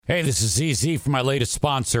Hey, this is EZ from my latest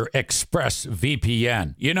sponsor,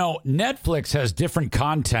 ExpressVPN. You know, Netflix has different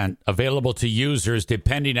content available to users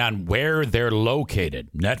depending on where they're located.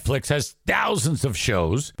 Netflix has thousands of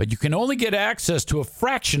shows, but you can only get access to a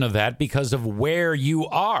fraction of that because of where you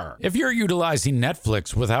are. If you're utilizing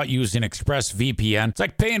Netflix without using ExpressVPN, it's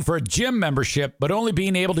like paying for a gym membership, but only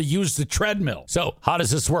being able to use the treadmill. So, how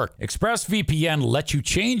does this work? ExpressVPN lets you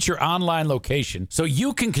change your online location so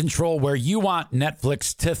you can control where you want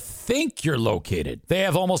Netflix to think you're located. They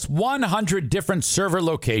have almost 100 different server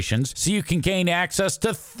locations, so you can gain access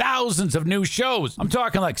to thousands of new shows. I'm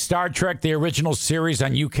talking like Star Trek, the original series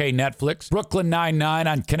on UK Netflix, Brooklyn Nine-Nine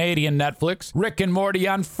on Canadian Netflix, Rick and Morty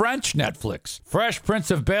on French Netflix, Fresh Prince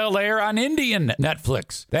of Bel-Air on Indian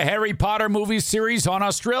Netflix, the Harry Potter movie series on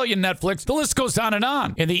Australian Netflix. The list goes on and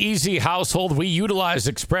on. In the EZ household, we utilize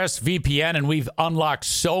ExpressVPN, and we've unlocked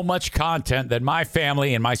so much content that my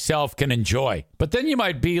family and myself can enjoy. But then you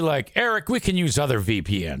might be like, Eric, we can use other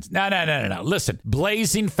VPNs. No. Listen,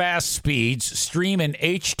 blazing fast speeds, stream in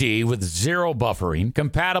HD with zero buffering,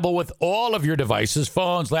 compatible with all of your devices,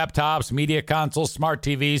 phones, laptops, media consoles, smart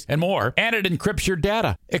TVs, and more, and it encrypts your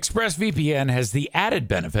data. ExpressVPN has the added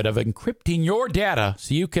benefit of encrypting your data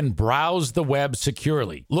so you can browse the web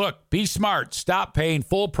securely. Look, be smart. Stop paying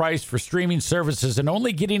full price for streaming services and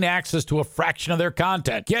only getting access to a fraction of their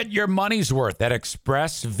content. Get your money's worth at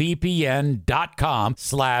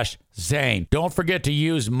expressvpn.com/Zane. Don't forget to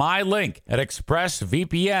use my link at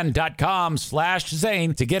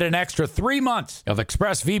expressvpn.com/Zane to get an extra 3 months of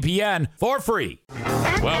ExpressVPN for free.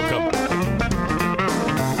 Welcome.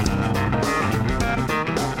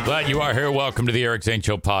 Glad you are here. Welcome to the Eric Zane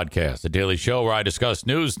Show podcast, a daily show where I discuss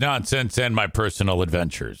news, nonsense, and my personal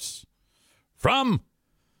adventures from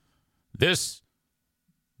this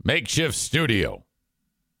makeshift studio.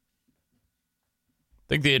 I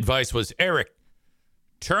think the advice was, Eric,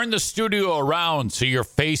 turn the studio around so you're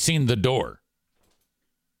facing the door.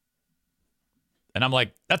 And I'm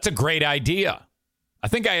like, that's a great idea. I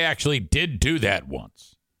think I actually did do that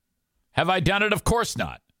once. Have I done it? Of course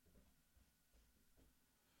not.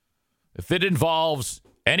 If it involves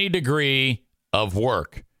any degree of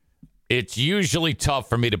work, it's usually tough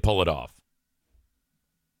for me to pull it off.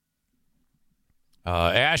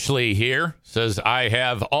 Ashley here says, I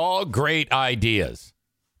have all great ideas.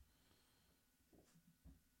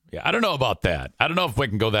 Yeah, I don't know about that. I don't know if we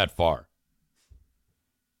can go that far.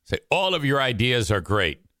 Say, all of your ideas are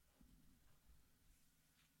great.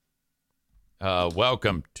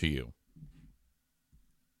 Welcome to you.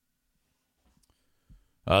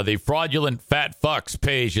 The fraudulent fat fucks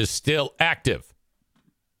page is still active.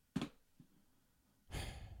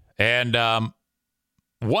 And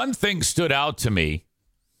one thing stood out to me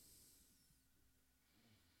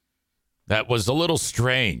that was a little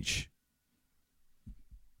strange.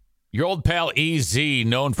 Your old pal EZ,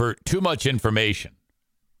 known for too much information.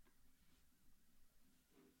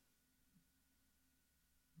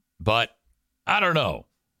 But I don't know.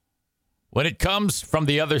 When it comes from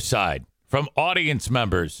the other side, from audience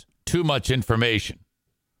members, too much information,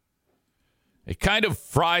 it kind of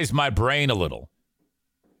fries my brain a little.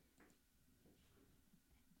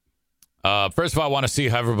 First of all, I want to see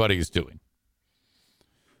how everybody's doing.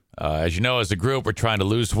 As you know, as a group, we're trying to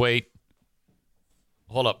lose weight.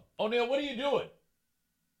 Hold up. O'Neill, what are you doing?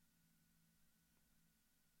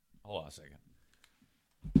 Hold on a second.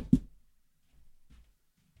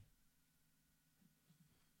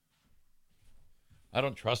 I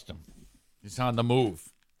don't trust him. He's on the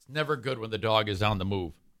move. It's never good when the dog is on the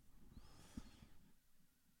move.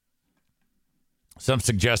 Some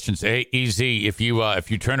suggestions. Hey, EZ, if you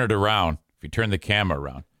turn it around, if you turn the camera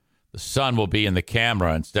around, the sun will be in the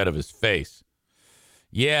camera instead of his face.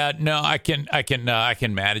 Yeah, no, I can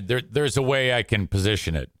manage. There's a way I can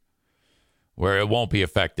position it where it won't be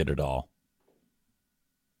affected at all.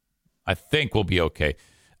 I think we'll be okay.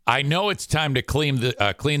 I know it's time to clean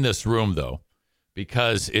this room though,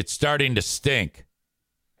 because it's starting to stink.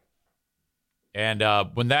 And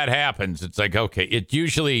when that happens, it's like, okay, it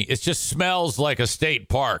just smells like a state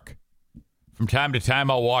park. From time to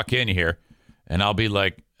time, I'll walk in here and I'll be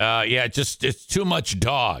like, it's too much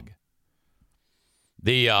dog.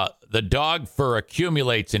 The dog fur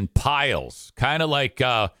accumulates in piles, kind of like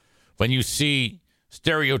when you see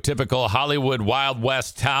stereotypical Hollywood Wild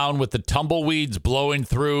West town with the tumbleweeds blowing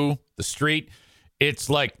through the street. It's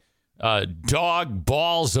like dog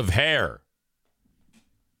balls of hair.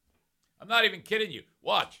 I'm not even kidding you.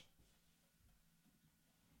 Watch.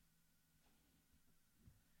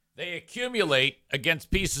 They accumulate against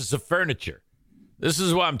pieces of furniture. This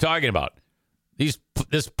is what I'm talking about.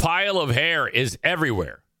 This pile of hair is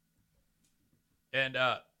everywhere. And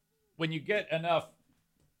when you get enough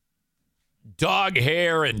dog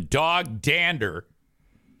hair and dog dander,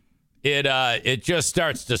 it just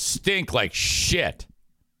starts to stink like shit.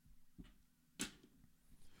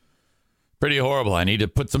 Pretty horrible. I need to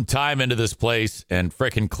put some time into this place and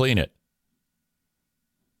frickin' clean it.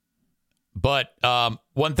 But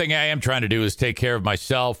one thing I am trying to do is take care of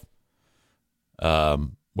myself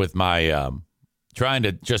with my trying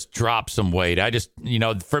to just drop some weight. I just,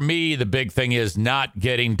 for me, the big thing is not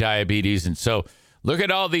getting diabetes. And so look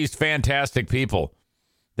at all these fantastic people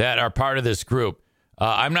that are part of this group.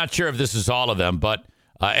 I'm not sure if this is all of them, but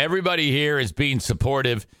everybody here is being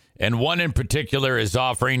supportive. And one in particular is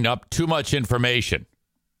offering up too much information.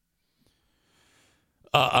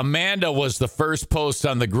 Amanda was the first post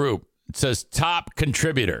on the group. It says top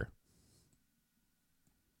contributor.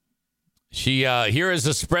 Here is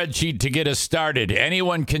a spreadsheet to get us started.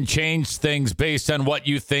 Anyone can change things based on what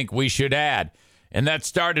you think we should add. And that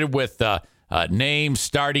started with name,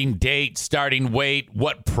 starting date, starting weight,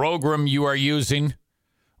 what program you are using,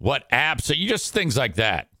 what apps, so just things like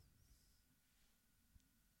that.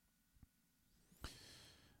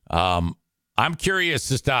 I'm curious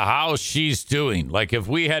as to how she's doing. Like if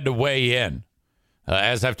we had to weigh in,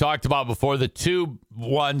 as I've talked about before, the two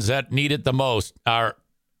ones that need it the most are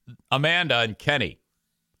Amanda and Kenny,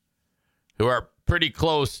 who are pretty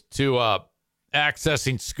close to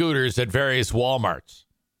accessing scooters at various Walmarts.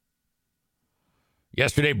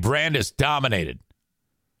 Yesterday, Brandis dominated.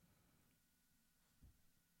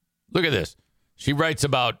 Look at this. She writes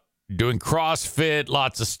about doing CrossFit,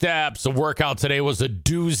 lots of steps. The workout today was a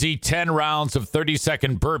doozy. 10 rounds of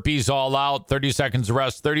 30-second burpees all out, 30 seconds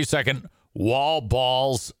rest, 30-second wall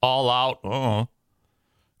balls all out.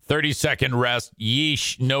 30-second rest.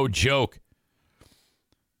 Yeesh, no joke.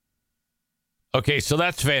 Okay, so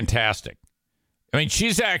that's fantastic. I mean,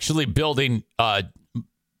 she's actually building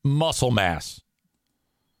muscle mass.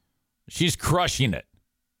 She's crushing it.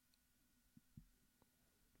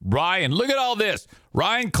 Ryan, look at all this.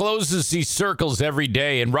 Ryan closes these circles every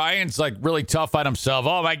day, and Ryan's like really tough on himself.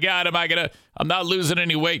 Oh my God, I'm not losing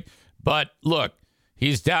any weight. But look,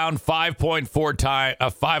 he's down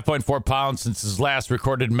 5.4 pounds since his last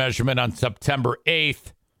recorded measurement on September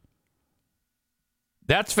 8th.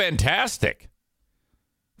 That's fantastic.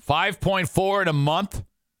 5.4 in a month?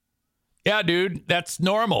 Yeah, dude, that's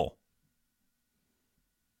normal.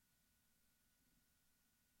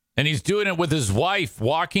 And he's doing it with his wife,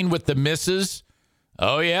 walking with the missus.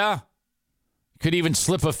 Oh, yeah. Could even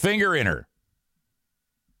slip a finger in her.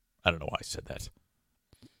 I don't know why I said that.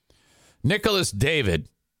 Nicholas David.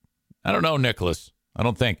 I don't know, Nicholas. I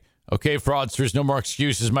don't think. Okay, fraudsters, no more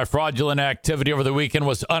excuses. My fraudulent activity over the weekend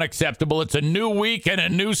was unacceptable. It's a new week and a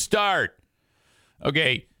new start.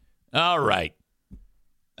 Okay, all right.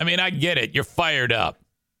 I mean, I get it. You're fired up.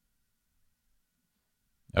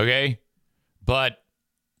 Okay? But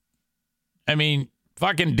I mean,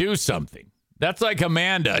 fucking do something. That's like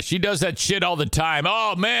Amanda. She does that shit all the time.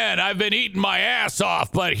 Oh man, I've been eating my ass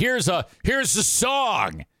off, but here's a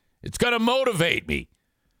song. It's gonna motivate me.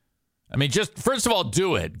 I mean, just first of all,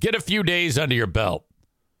 do it. Get a few days under your belt.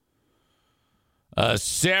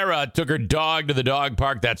 Sarah took her dog to the dog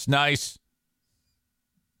park. That's nice.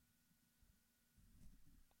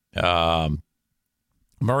 Maureen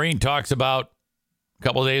talks about a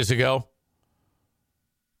couple of days ago.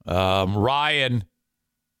 Ryan,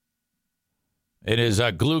 it is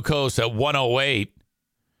glucose at 108.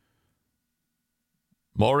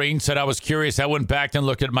 Maureen said, I was curious. I went back and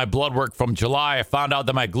looked at my blood work from July. I found out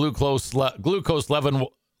that my glucose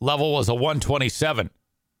level was a 127.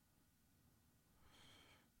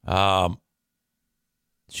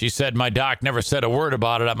 She said, my doc never said a word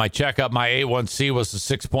about it. At my checkup, my A1C was a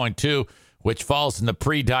 6.2, which falls in the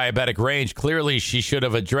pre-diabetic range. Clearly, she should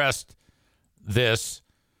have addressed this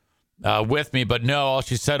with me, but no, all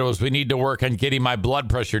she said was, we need to work on getting my blood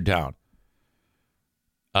pressure down.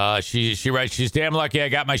 She writes, she's damn lucky I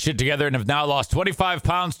got my shit together and have now lost 25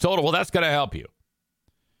 pounds total. Well, that's going to help you.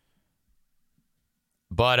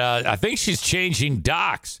 But I think she's changing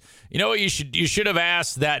docs. You know what? You should have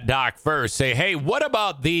asked that doc first. Say, hey, what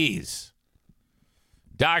about these?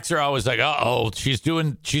 Docs are always like, uh-oh, she's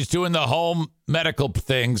doing the home medical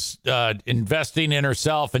things, investing in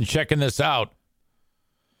herself and checking this out.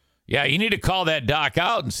 Yeah, you need to call that doc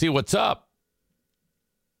out and see what's up.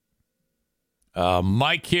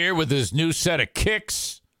 Mike here with his new set of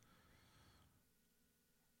kicks.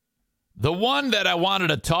 The one that I wanted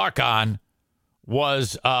to talk on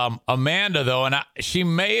was Amanda, though, and she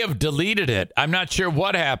may have deleted it. I'm not sure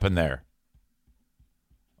what happened there.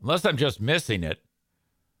 Unless I'm just missing it.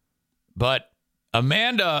 But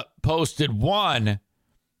Amanda posted one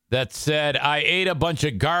that said, I ate a bunch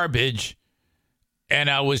of garbage and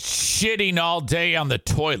I was shitting all day on the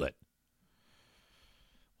toilet.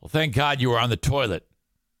 Well, thank God you were on the toilet.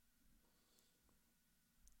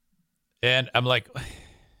 And I'm like,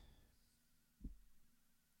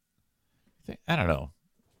 I don't know.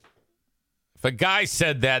 If a guy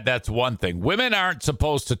said that, that's one thing. Women aren't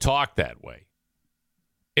supposed to talk that way.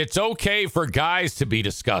 It's okay for guys to be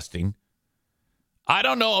disgusting. I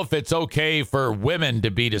don't know if it's okay for women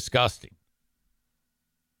to be disgusting.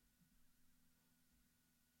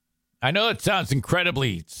 I know it sounds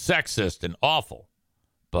incredibly sexist and awful,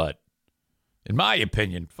 but in my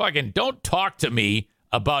opinion, fucking don't talk to me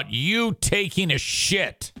about you taking a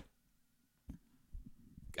shit.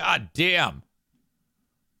 God damn.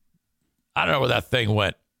 I don't know where that thing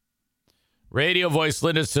went. Radio voice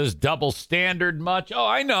Linda says double standard much? Oh,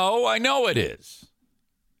 I know it is.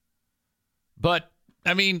 But,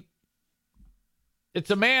 I mean,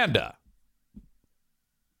 it's Amanda.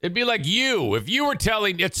 It'd be like you. If you were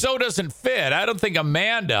telling, it so doesn't fit. I don't think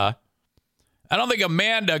Amanda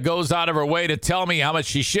goes out of her way to tell me how much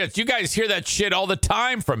she shits. You guys hear that shit all the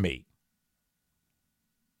time from me.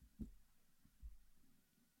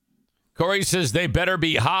 Corey says they better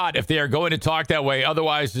be hot if they are going to talk that way.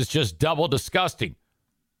 Otherwise, it's just double disgusting.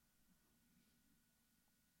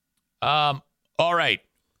 All right.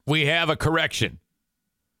 We have a correction.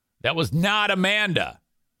 That was not Amanda.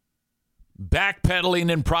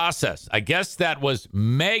 Backpedaling in process. I guess that was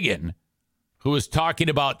Megan who was talking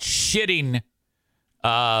about shitting.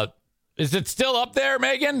 Is it still up there,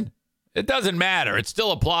 Megan? It doesn't matter. It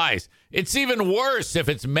still applies. It's even worse if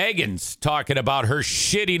it's Megan's talking about her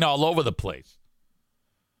shitting all over the place.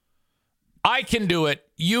 I can do it.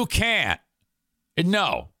 You can't.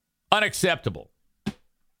 No. Unacceptable.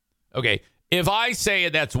 Okay. If I say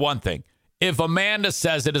it, that's one thing. If Amanda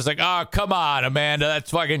says it, it's like, oh, come on, Amanda.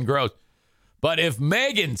 That's fucking gross. But if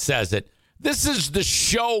Megan says it, this is the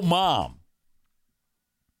show mom.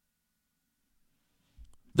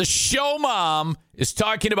 The show mom is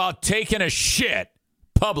talking about taking a shit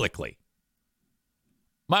publicly.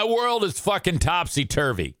 My world is fucking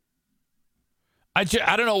topsy-turvy. I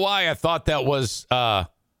don't know why I thought that was that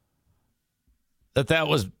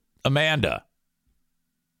was Amanda.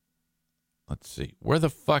 Let's see. Where the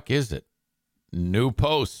fuck is it? New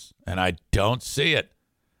posts, and I don't see it.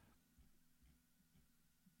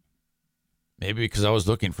 Maybe because I was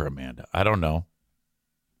looking for Amanda. I don't know.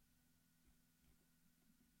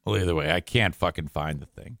 Well, either way, I can't fucking find the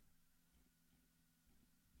thing.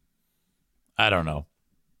 I don't know.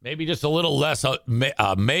 Maybe just a little less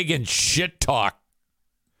Megan shit talk.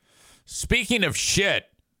 Speaking of shit,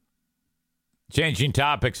 changing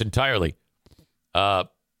topics entirely.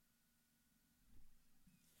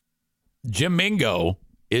 Jim Mingo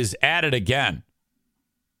is at it again.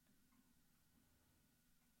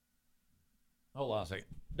 Hold on a second.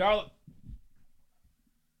 Darla,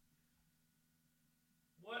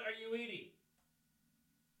 what are you eating?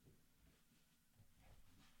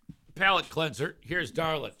 Palate cleanser. Here's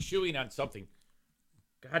Darla chewing on something.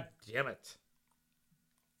 God damn it.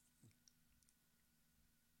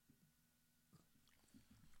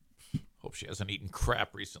 Hope she hasn't eaten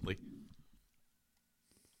crap recently.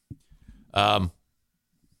 Tyler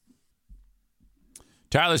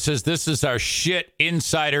says this is our shit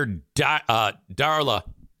insider, Darla.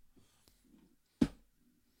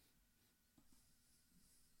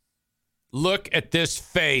 Look at this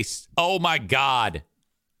face. Oh, my God.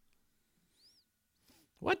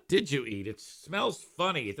 What did you eat? It smells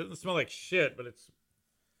funny. It doesn't smell like shit, but it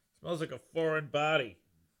smells like a foreign body.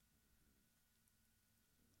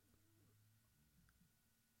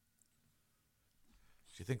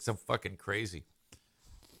 She thinks I'm fucking crazy.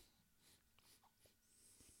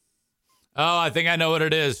 Oh, I think I know what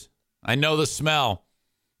it is. I know the smell.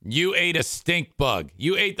 You ate a stink bug.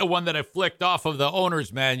 You ate the one that I flicked off of the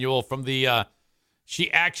owner's manual from the,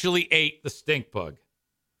 she actually ate the stink bug.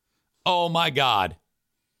 Oh my God.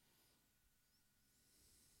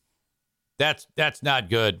 That's not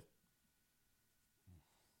good.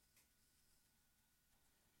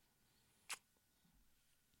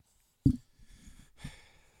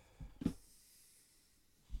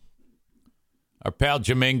 Our pal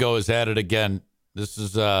Jamingo is at it again. This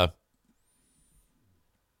is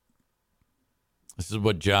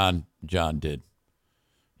what John did.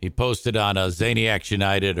 He posted on Zaniacs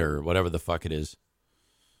United or whatever the fuck it is.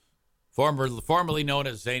 Formerly known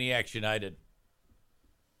as Zaniacs United.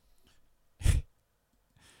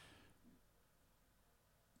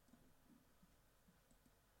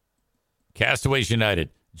 Castaways United.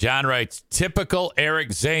 John writes, typical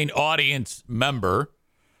Eric Zane audience member.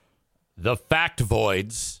 The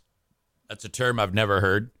factoids That's a term I've never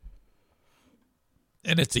heard.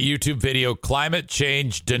 And it's a YouTube video. Climate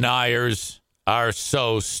change deniers are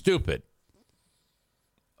so stupid.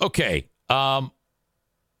 Okay. Now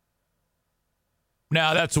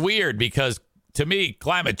that's weird because to me,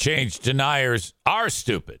 climate change deniers are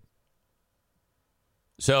stupid.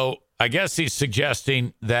 So I guess he's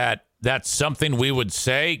suggesting that that's something we would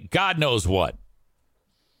say. God knows what.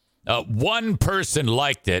 One person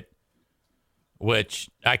liked it, which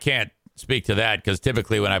I can't speak to that because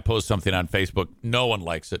typically when I post something on Facebook, no one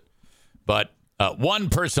likes it. But one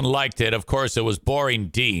person liked it. Of course, it was Boring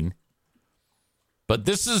Dean. But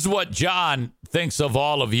this is what John thinks of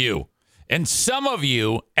all of you. And some of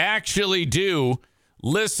you actually do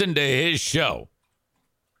listen to his show.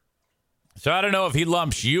 So I don't know if he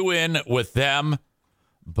lumps you in with them,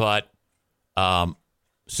 but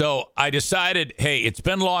so I decided, hey, it's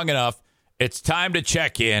been long enough. It's time to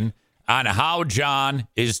check in on how John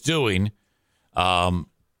is doing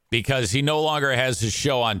because he no longer has his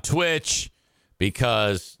show on Twitch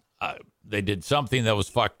because they did something that was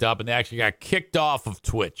fucked up and they actually got kicked off of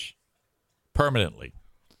Twitch permanently.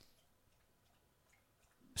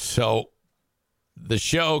 So the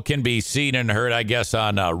show can be seen and heard, I guess,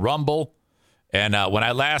 on Rumble. And when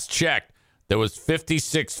I last checked, there was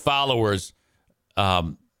 56 followers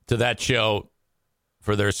to that show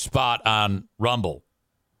for their spot on Rumble.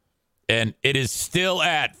 And it is still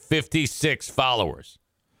at 56 followers.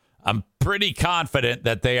 I'm pretty confident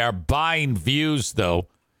that they are buying views, though.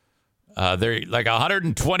 They're like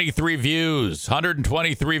 123 views,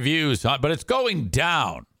 but it's going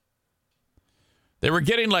down. They were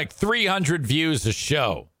getting like 300 views a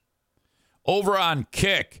show. Over on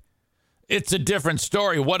Kick, it's a different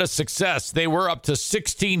story. What a success. They were up to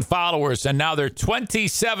 16 followers, and now they're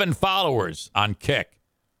 27 followers on Kick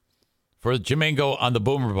for Jamingo on the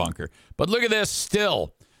Boomer Bunker. But look at this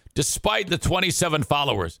still. Despite the 27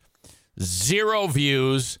 followers, 0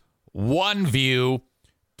 views, 1 view,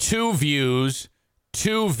 2 views,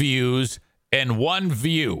 2 views, and 1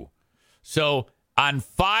 view. So on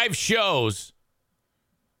 5 shows,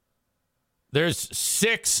 there's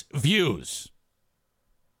 6 views.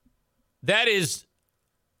 That is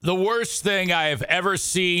the worst thing I have ever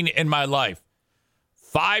seen in my life.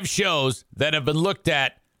 5 shows that have been looked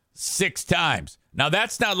at 6 times. Now,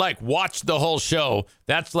 that's not like watched the whole show.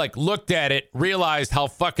 That's like looked at it, realized how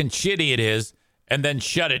fucking shitty it is, and then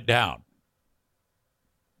shut it down.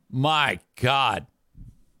 My God.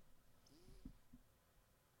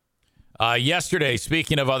 Yesterday,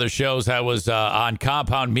 speaking of other shows, I was on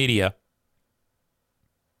Compound Media.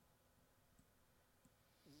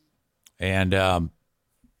 And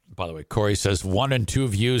by the way, Corey says 1 and 2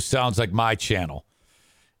 views sounds like my channel.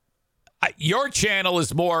 Your channel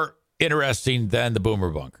is more interesting than the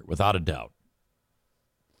Boomer Bunker, without a doubt.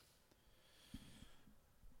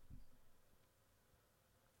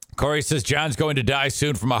 Corey says John's going to die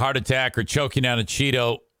soon from a heart attack or choking on a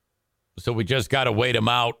Cheeto, so we just got to wait him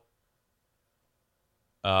out.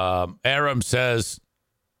 Aram says,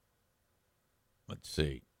 let's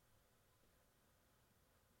see.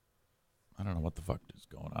 I don't know what the fuck is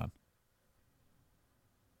going on.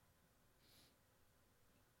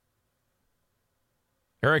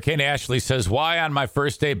 Hurricane Ashley says, why on my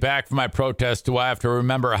first day back from my protest do I have to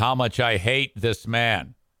remember how much I hate this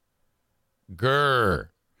man? Grr.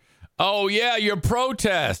 Oh, yeah, your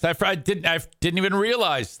protest. I didn't even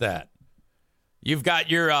realize that. You've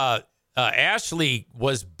got your Ashley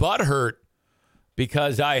was butthurt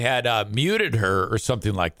because I had muted her or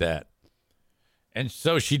something like that. And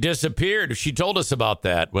so she disappeared. She told us about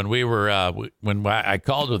that when we were when I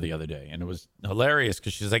called her the other day, and it was hilarious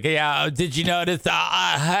because she's like, "Yeah, did you notice?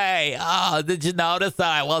 Did you notice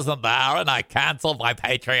that I wasn't there and I canceled my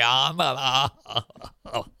Patreon?"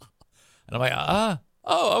 And I'm like,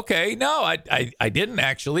 oh, okay, no, I didn't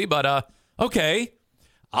actually, but okay.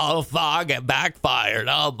 Oh, fuck, it backfired.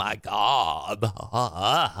 Oh my God.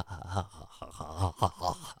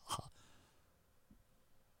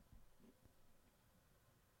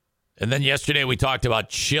 And then yesterday we talked about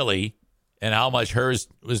chili and how much hers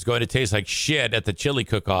was going to taste like shit at the chili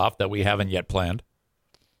cook-off that we haven't yet planned.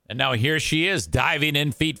 And now here she is diving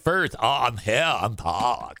in feet first. Oh, I'm here. I'm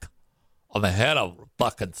talk. I'm here to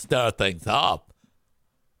fucking stir things up.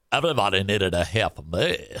 Everybody needed to hear from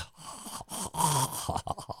me.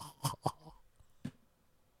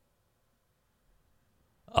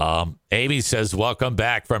 Amy says, welcome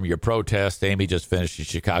back from your protest. Amy just finished the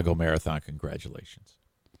Chicago Marathon. Congratulations.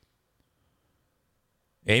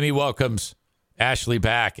 Amy welcomes Ashley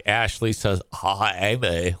back. Ashley says, hi,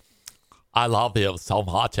 Amy. I love you so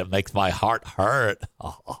much. It makes my heart hurt.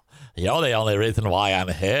 You're the only reason why I'm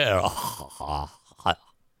here.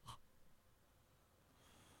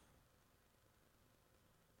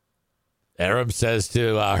 Aram says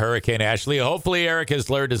to Hurricane Ashley, hopefully Eric has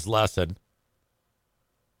learned his lesson.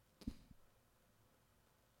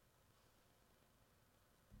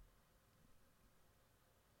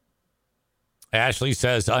 Ashley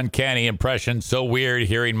says, uncanny impression, so weird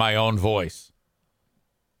hearing my own voice.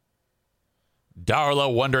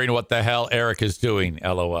 Darla wondering what the hell Eric is doing,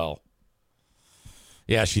 LOL.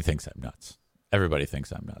 Yeah, she thinks I'm nuts. Everybody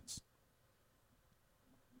thinks I'm nuts.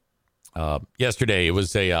 Yesterday, it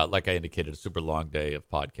was like I indicated, a super long day of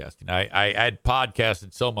podcasting. I had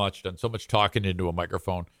podcasted so much, done so much talking into a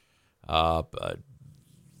microphone,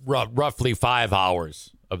 roughly 5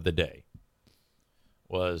 hours of the day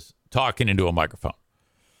was talking into a microphone,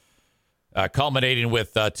 culminating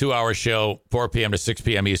with a 2-hour show, 4 p.m. to 6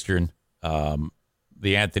 p.m. Eastern,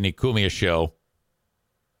 the Anthony Cumia show.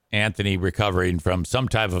 Anthony recovering from some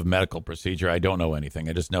type of medical procedure. I don't know anything.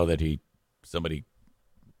 I just know that his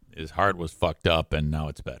heart was fucked up and now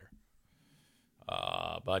it's better.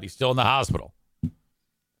 But he's still in the hospital.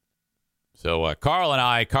 So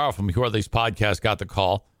Carl from Who Are These Podcasts got the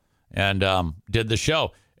call and did the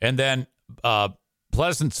show. And then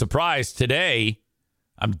pleasant surprise today,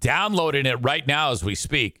 I'm downloading it right now as we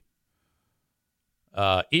speak.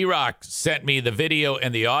 E-Rock sent me the video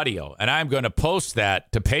and the audio, and I'm going to post that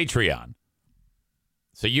to Patreon.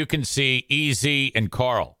 So you can see EZ and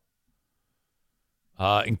Carl.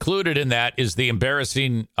 Included in that is the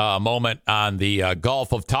embarrassing moment on the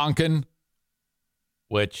Gulf of Tonkin,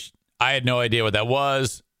 which I had no idea what that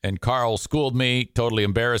was, and Carl schooled me. Totally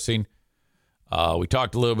embarrassing. We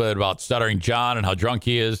talked a little bit about Stuttering John and how drunk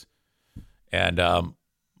he is, and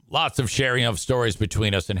lots of sharing of stories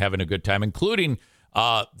between us and having a good time, including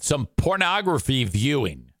some pornography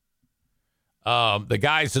viewing. The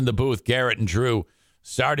guys in the booth, Garrett and Drew,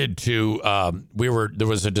 started to there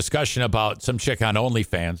was a discussion about some chick on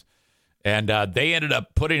OnlyFans, and they ended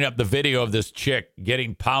up putting up the video of this chick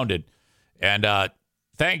getting pounded, and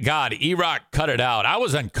thank God E-Rock cut it out. I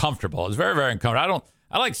was uncomfortable. I was very, very uncomfortable.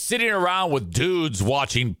 I like sitting around with dudes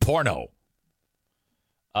watching porno.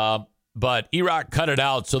 But E-Rock cut it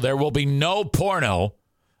out, so there will be no porno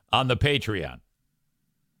on the Patreon.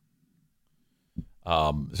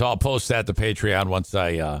 So I'll post that to Patreon once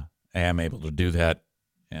I am able to do that.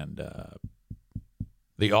 And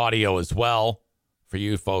the audio as well for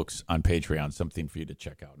you folks on Patreon, something for you to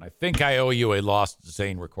check out. And I think I owe you a Lost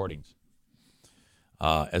Zane recordings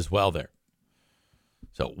as well there.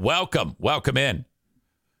 So welcome in.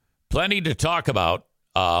 Plenty to talk about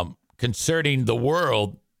concerning the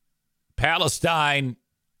world. Palestine,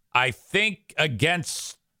 I think,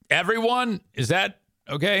 against everyone. Is that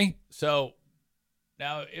okay? So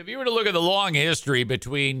now, if you were to look at the long history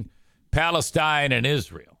between Palestine and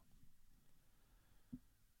Israel,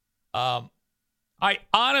 I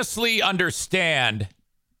honestly understand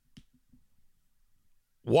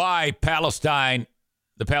why the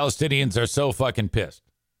Palestinians are so fucking pissed.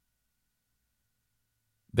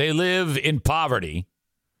 They live in poverty,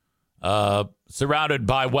 surrounded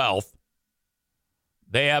by wealth.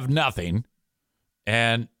 They have nothing,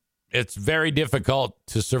 and it's very difficult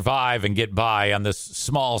to survive and get by on this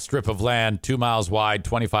small strip of land, 2 miles wide,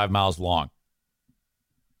 25 miles long.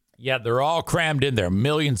 Yet they're all crammed in there,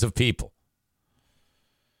 millions of people.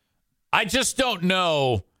 I just don't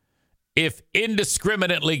know if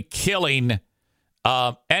indiscriminately killing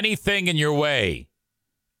anything in your way,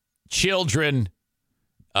 children,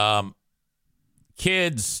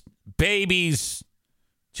 kids, babies,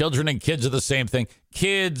 children and kids are the same thing.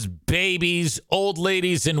 Kids, babies, old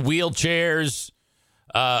ladies in wheelchairs,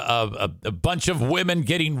 a bunch of women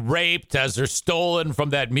getting raped as they're stolen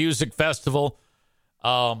from that music festival.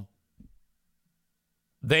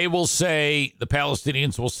 They will say, the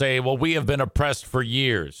Palestinians will say, well, we have been oppressed for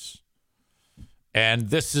years. And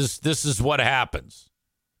this is what happens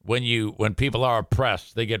when people are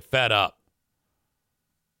oppressed. They get fed up.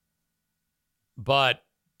 But,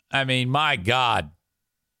 I mean, my God,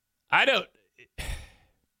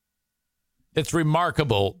 it's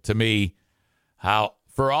remarkable to me how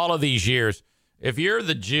for all of these years, if you're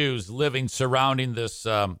the Jews living surrounding this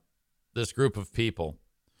group of people,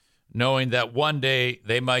 knowing that one day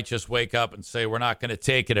they might just wake up and say, we're not going to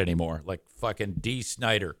take it anymore, like fucking D.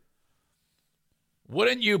 Snyder,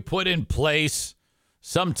 wouldn't you put in place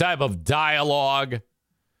some type of dialogue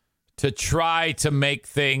to try to make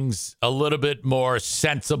things a little bit more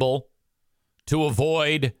sensible, to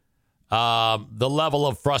avoid the level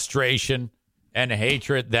of frustration and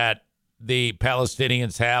hatred that the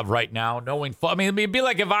Palestinians have right now? It'd be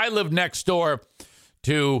like if I lived next door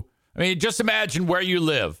to I mean, just imagine where you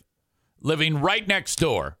live, living right next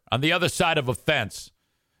door on the other side of a fence,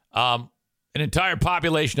 an entire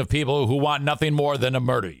population of people who want nothing more than to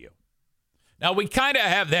murder you. Now, we kind of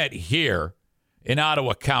have that here in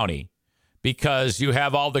Ottawa County because you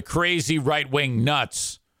have all the crazy right-wing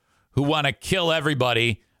nuts who want to kill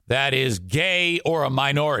everybody that is gay or a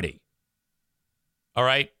minority. All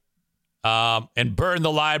right? And burn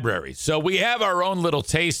the library. So we have our own little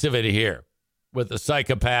taste of it here with the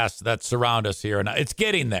psychopaths that surround us here. And it's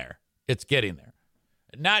getting there. It's getting there.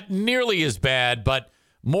 Not nearly as bad, but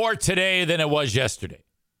more today than it was yesterday.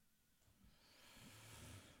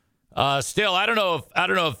 Still, I don't know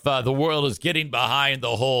if the world is getting behind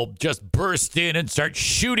the whole just burst in and start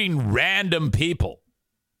shooting random people.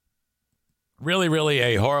 Really, really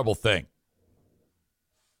a horrible thing.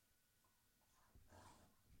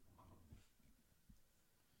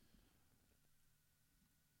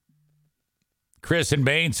 Chris in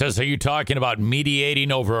Maine says, are you talking about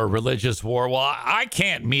mediating over a religious war? Well, I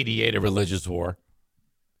can't mediate a religious war.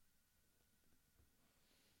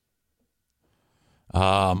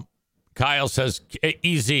 Kyle says,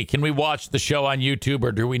 EZ, can we watch the show on YouTube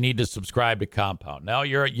or do we need to subscribe to Compound? No,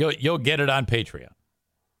 you'll get it on Patreon.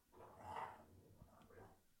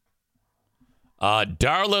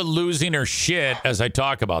 Darla losing her shit as I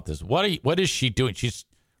talk about this. What is she doing? She's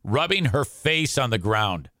rubbing her face on the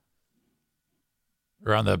ground.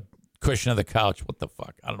 Or on the cushion of the couch. What the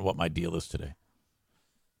fuck? I don't know what my deal is today.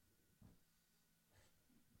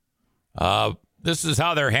 This is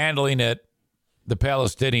how they're handling it, the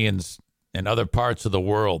Palestinians and other parts of the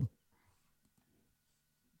world.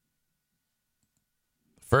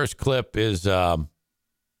 First clip is from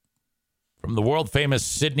the world-famous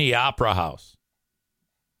Sydney Opera House.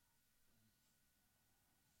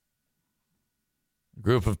 A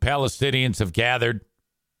group of Palestinians have gathered.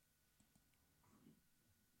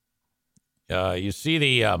 You see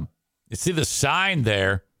the sign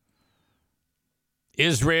there.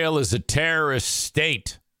 Israel is a terrorist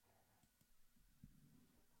state.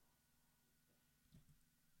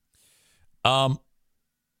 Yeah,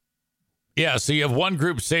 so you have one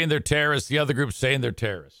group saying they're terrorists, the other group saying they're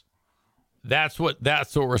terrorists. That's what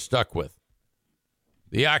we're stuck with.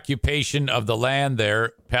 The occupation of the land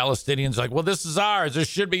there. Palestinians are like, well, this is ours. This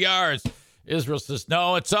should be ours. Israel says,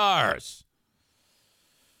 no, it's ours.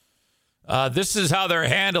 This is how they're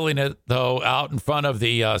handling it, though, out in front of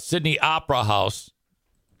the Sydney Opera House.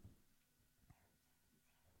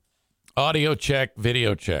 Audio check,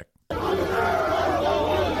 video check.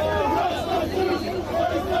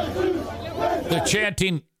 They're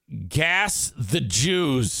chanting, gas the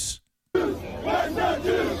Jews.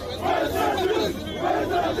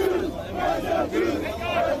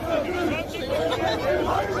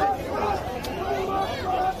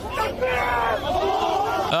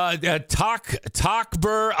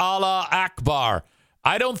 Takbir Allah Akbar.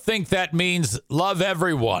 I don't think that means love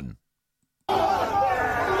everyone.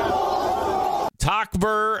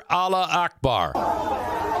 Takbir Allah Akbar.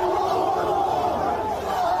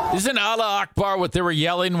 Isn't Allah Akbar what they were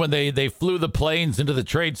yelling when they flew the planes into the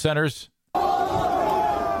trade centers?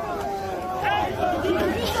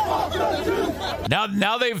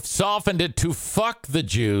 Now they've softened it to fuck the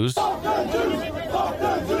Jews.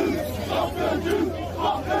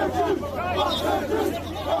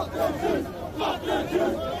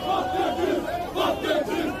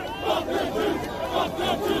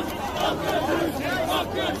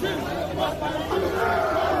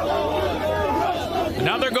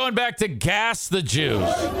 Now they're going back to gas the Jews.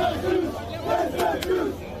 Oh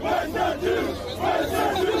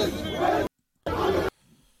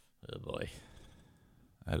boy.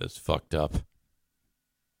 That is fucked up.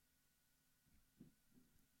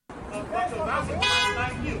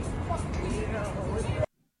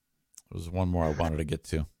 There's one more I wanted to get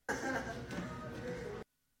to. Let's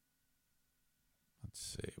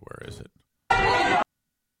see, where is it?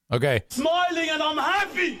 Okay. Smiling and I'm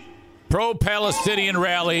happy. Pro-Palestinian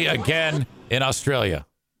rally again in Australia.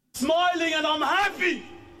 Smiling and I'm happy.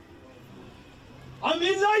 I'm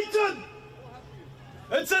elated.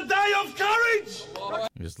 It's a day of courage.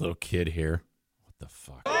 This little kid here. What the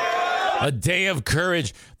fuck? A day of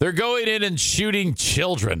courage. They're going in and shooting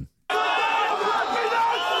children.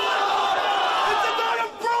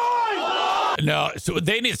 No, so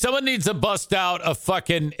someone needs to bust out a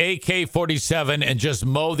fucking AK-47 and just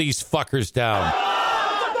mow these fuckers down. It's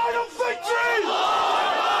a day of victory!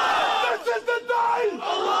 This is the day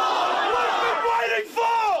we've been waiting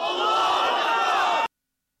for!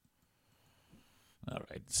 All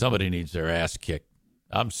right, somebody needs their ass kicked.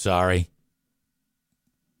 I'm sorry.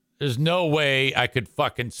 There's no way I could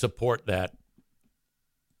fucking support that.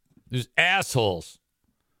 These assholes.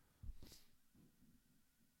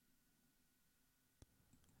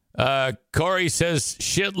 Corey says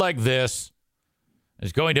shit like this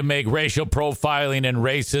is going to make racial profiling and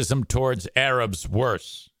racism towards Arabs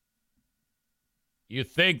worse. You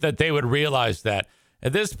think that they would realize that.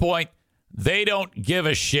 At this point, they don't give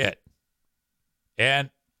a shit. And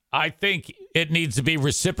I think it needs to be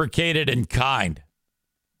reciprocated in kind.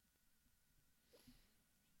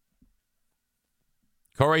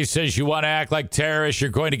 Corey says you want to act like terrorists,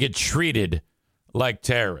 you're going to get treated like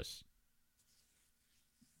terrorists.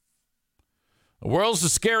 The world's a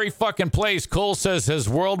scary fucking place. Cole says, has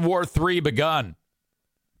World War III begun?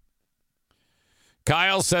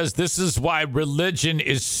 Kyle says, this is why religion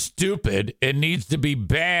is stupid. It needs to be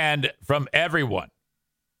banned from everyone.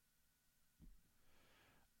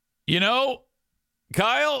 You know,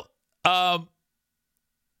 Kyle,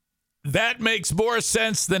 that makes more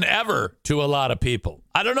sense than ever to a lot of people.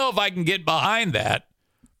 I don't know if I can get behind that,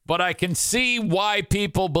 but I can see why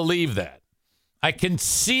people believe that. I can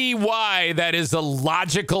see why that is a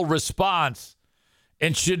logical response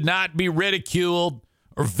and should not be ridiculed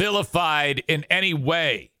or vilified in any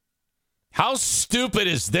way. How stupid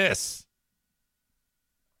is this?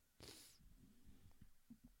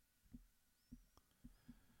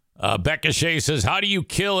 Becca Shea says, how do you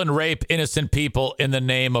kill and rape innocent people in the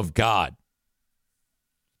name of God?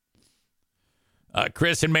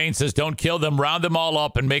 Chris in Maine says, don't kill them, round them all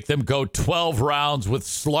up and make them go 12 rounds with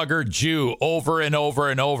Slugger Jew over and over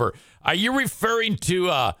and over. Are you referring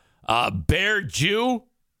to Bear Jew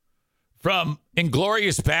from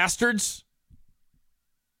Inglourious Bastards?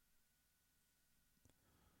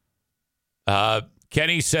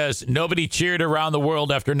 Kenny says, nobody cheered around the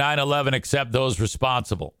world after 9/11 except those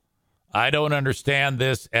responsible. I don't understand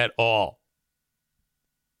this at all.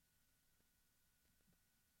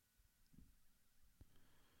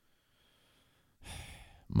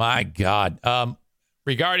 My God.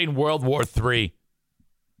 Regarding World War III.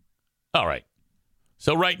 All right.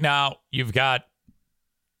 So right now, you've got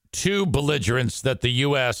two belligerents that the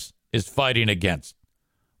U.S. is fighting against.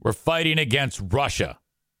 We're fighting against Russia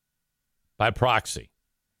by proxy.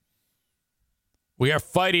 We are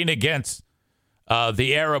fighting against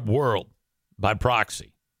the Arab world by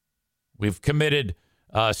proxy. We've committed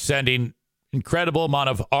sending incredible amount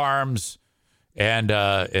of arms and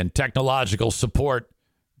technological support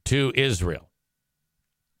to Israel.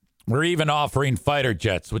 We're even offering fighter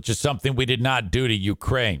jets, which is something we did not do to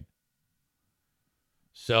Ukraine.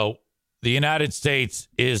 So the United States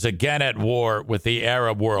is again at war with the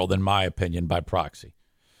Arab world, in my opinion, by proxy.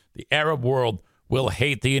 The Arab world will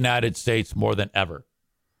hate the United States more than ever.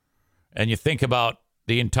 And you think about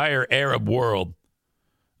the entire Arab world,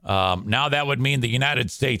 now that would mean the United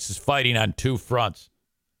States is fighting on two fronts.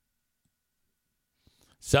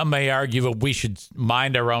 Some may argue that we should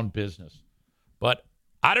mind our own business. But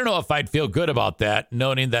I don't know if I'd feel good about that,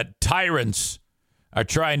 knowing that tyrants are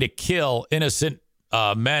trying to kill innocent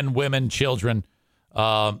men, women, children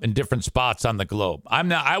in different spots on the globe.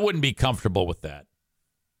 I wouldn't be comfortable with that.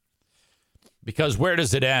 Because where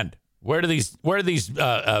does it end? Where do these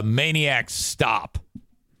maniacs stop?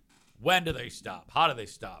 When do they stop? How do they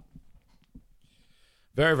stop?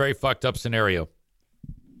 Very, very fucked up scenario.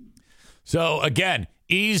 So again,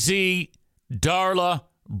 Easy, Darla,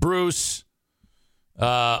 Bruce,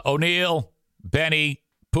 O'Neill, Benny,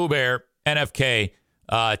 Pooh Bear, NFK,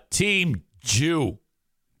 Team Jew.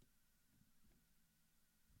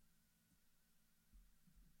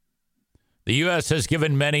 The U.S. has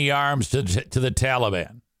given many arms to the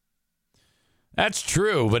Taliban. That's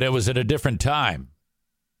true, but it was at a different time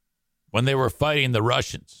when they were fighting the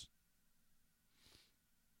Russians.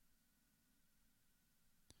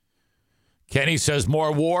 Kenny says,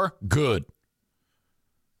 more war? Good.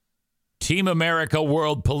 Team America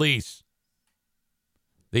World Police.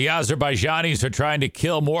 The Azerbaijanis are trying to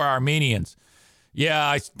kill more Armenians.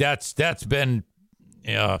 Yeah, that's been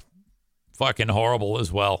fucking horrible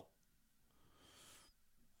as well.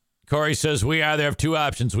 Corey says, we either have two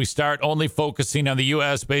options. We start only focusing on the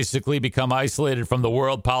U.S., basically become isolated from the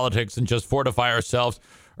world politics and just fortify ourselves,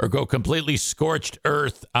 or go completely scorched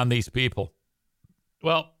earth on these people.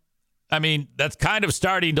 Well, I mean, that's kind of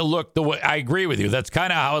starting to look the way. I agree with you. That's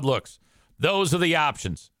kind of how it looks. Those are the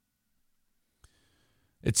options.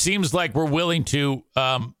 It seems like we're willing to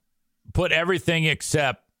put everything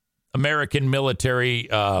except American military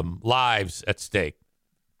lives at stake.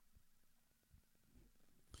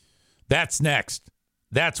 That's next.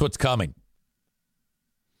 That's what's coming.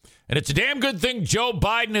 And it's a damn good thing Joe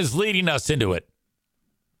Biden is leading us into it.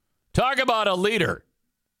 Talk about a leader.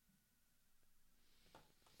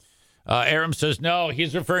 Aram says, no,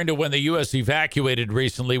 he's referring to when the U.S. evacuated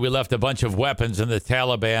recently. We left a bunch of weapons and the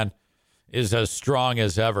Taliban is as strong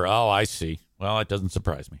as ever. Oh, I see. Well, it doesn't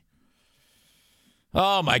surprise me.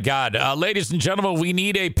 Oh, my God. Ladies and gentlemen, we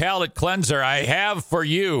need a palate cleanser. I have for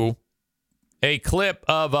you a clip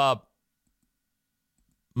of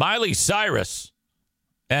Miley Cyrus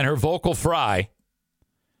and her vocal fry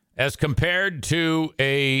as compared to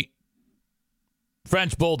a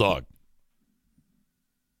French bulldog.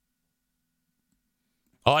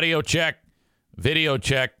 Audio check, video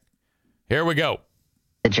check. Here we go.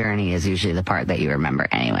 The journey is usually the part that you remember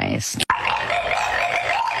anyways. Stop!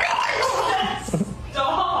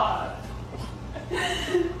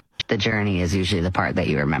 The journey is usually the part that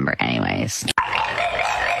you remember anyways. Stop!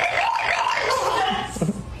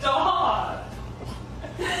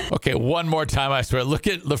 Okay, one more time, I swear. Look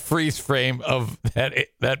at the freeze frame of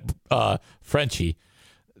that Frenchie.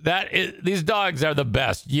 These dogs are the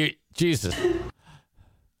best. Jesus.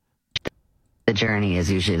 The journey is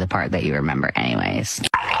usually the part that you remember anyways.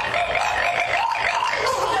 Stop!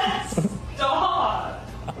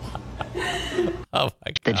 Oh,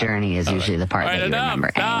 my God. The journey is usually the part that you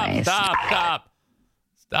remember anyways. Stop.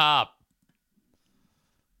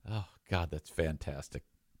 Oh, God, that's fantastic.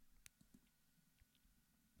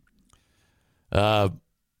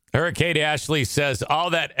 Hurricane Ashley says all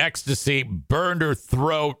that ecstasy burned her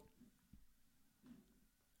throat.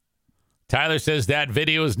 Tyler says that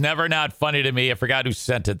video is never not funny to me. I forgot who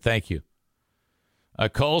sent it. Thank you.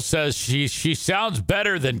 Cole says she sounds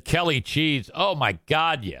better than Kelly Cheese. Oh, my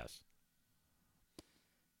God, yes.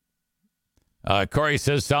 Corey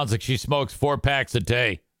says sounds like she smokes 4 packs a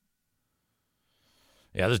day.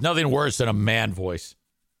 Yeah, there's nothing worse than a man voice.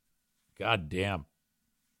 God damn.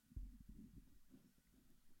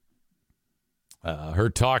 Her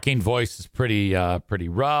talking voice is pretty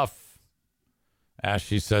rough.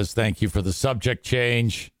 Ashley says, thank you for the subject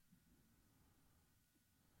change.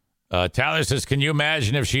 Tyler says, can you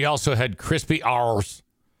imagine if she also had crispy R's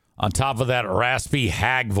on top of that raspy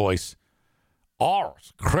hag voice?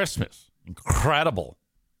 R's, Christmas, incredible.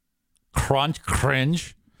 Crunch,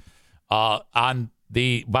 cringe. By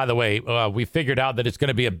the way, we figured out that it's going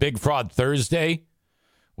to be a Big Fraud Thursday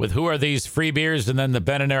with Who Are These Free Beers and then the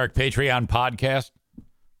Ben and Eric Patreon podcast.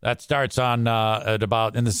 That starts on at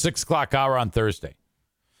about in the 6 o'clock hour on Thursday.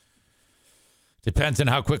 Depends on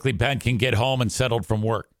how quickly Ben can get home and settled from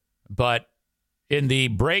work. But in the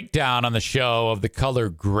breakdown on the show of the color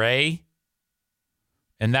gray,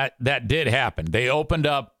 and that did happen. They opened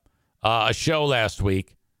up a show last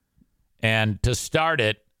week, and to start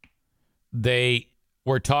it, they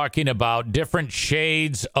were talking about different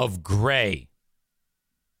shades of gray.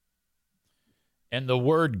 And the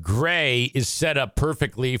word gray is set up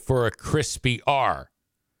perfectly for a crispy R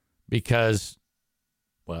because,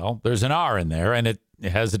 well, there's an R in there, and it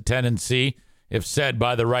has a tendency, if said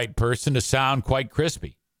by the right person, to sound quite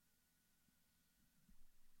crispy.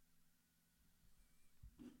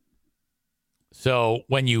 So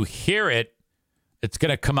when you hear it, it's going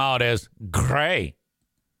to come out as gray.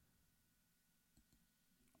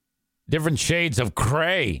 Different shades of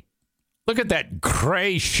gray. Look at that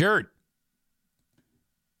gray shirt.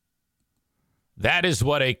 That is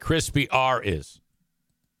what a crispy R is.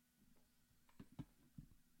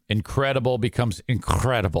 Incredible becomes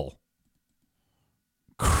incredible.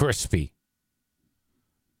 Crispy.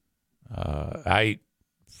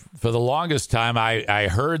 For the longest time, I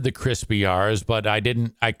heard the crispy R's, but I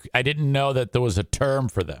didn't know that there was a term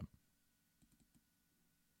for them.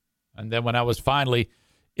 And then when I was finally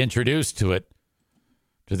introduced to it,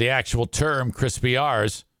 to the actual term crispy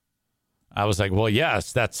R's, I was like, well,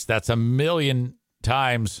 yes, that's a million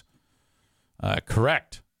times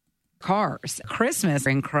correct. Cars. Christmas,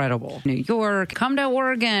 incredible. New York, come to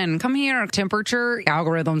Oregon, come here. Temperature,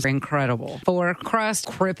 algorithms, incredible. For crust,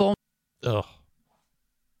 cripple. Ugh.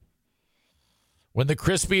 When the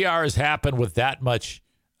crispy R's happen with that much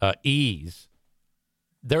ease,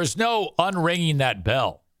 there's no unringing that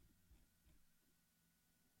bell.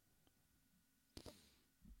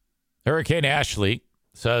 Hurricane Ashley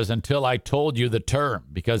says, until I told you the term,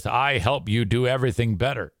 because I help you do everything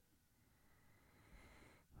better.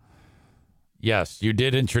 Yes, you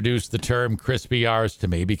did introduce the term crispy R's to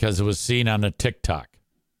me because it was seen on a TikTok.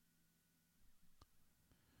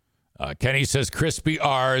 Kenny says crispy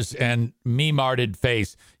R's and me-marted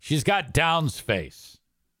face. She's got Down's face.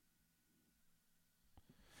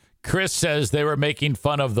 Chris says they were making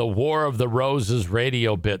fun of the War of the Roses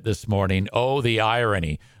radio bit this morning. Oh, the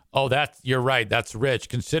irony. Oh, you're right. That's rich,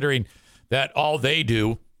 considering that all they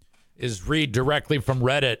do is read directly from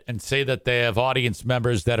Reddit and say that they have audience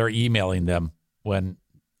members that are emailing them when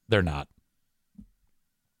They're not.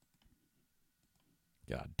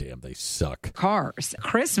 God damn, they suck. Cars.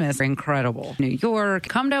 Christmas, incredible. New York,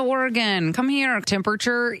 come to Oregon. Come here.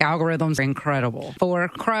 Temperature, algorithms, incredible. For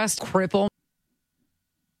crust, cripple.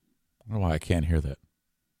 I don't know why I can't hear that.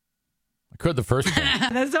 I could the first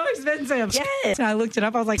time. That's so expensive. Yes. And I looked it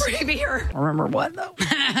up. I was like, free beer. Remember what, though?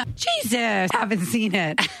 Jesus. Haven't seen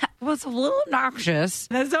it. It was a little obnoxious.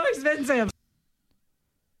 That's so expensive.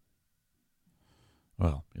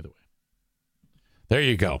 Well, either way. There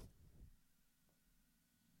you go.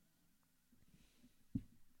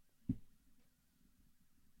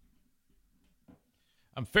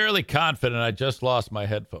 I'm fairly confident I just lost my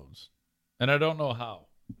headphones, and I don't know how.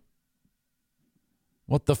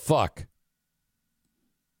 What the fuck?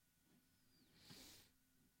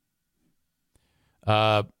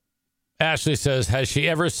 Ashley says, has she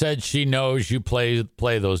ever said she knows you play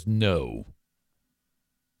those? No,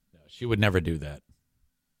 she would never do that.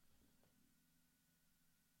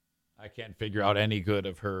 I can't figure out any good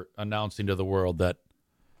of her announcing to the world that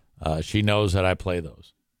she knows that I play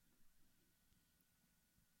those.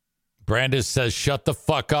 Brandis says, shut the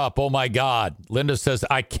fuck up. Oh, my God. Linda says,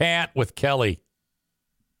 I can't with Kelly.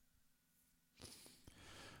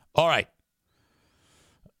 All right.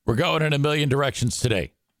 We're going in a million directions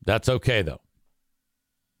today. That's okay, though.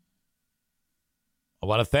 I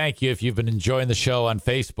want to thank you if you've been enjoying the show on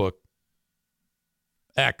Facebook,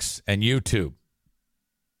 X, and YouTube.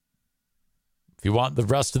 If you want the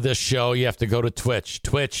rest of this show, you have to go to Twitch,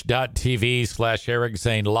 twitch.tv/Eric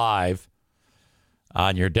Zane Live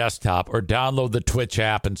on your desktop, or download the Twitch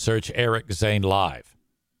app and search Eric Zane Live.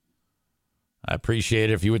 I appreciate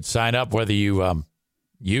it if you would sign up, whether you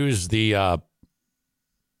use the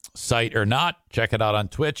site or not. Check it out on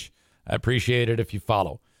Twitch. I appreciate it if you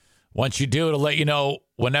follow. Once you do, it'll let you know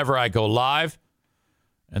whenever I go live.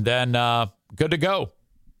 And then good to go.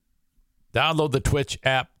 Download the Twitch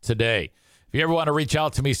app today. If you ever want to reach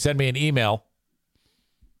out to me, send me an email.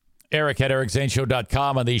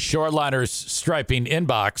 Eric@ericzaneshow.com on the Shoreliners striping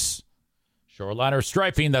inbox. Shoreliner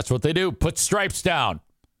striping, that's what they do. Put stripes down.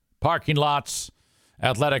 Parking lots,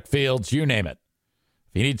 athletic fields, you name it.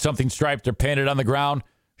 If you need something striped or painted on the ground,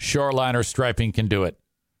 Shoreliner striping can do it.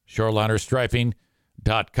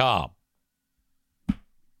 Shorelinerstriping.com.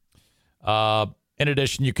 In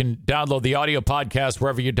addition, you can download the audio podcast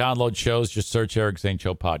wherever you download shows. Just search Eric Zane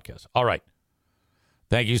Show Podcast. All right.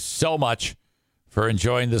 Thank you so much for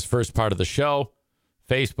enjoying this first part of the show.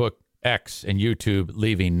 Facebook, X, and YouTube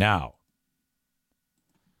leaving now.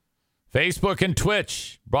 Facebook and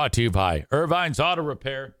Twitch brought to you by Irvine's Auto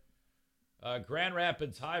Repair, Grand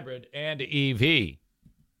Rapids Hybrid, and EV.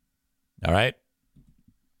 All right.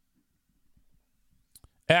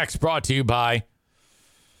 X brought to you by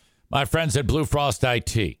my friends at Blue Frost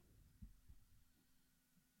IT.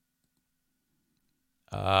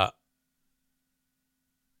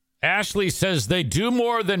 Ashley says they do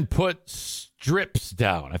more than put strips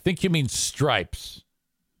down. I think you mean stripes.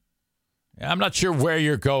 I'm not sure where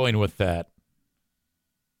you're going with that.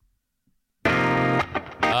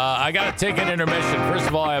 I got to take an intermission. First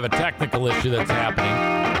of all, I have a technical issue that's happening.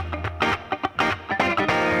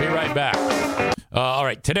 Be right back. All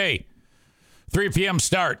right, today, 3 p.m.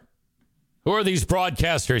 start. Who are these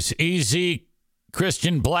broadcasters? EZ,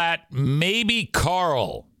 Christian Blatt, maybe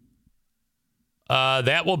Carl.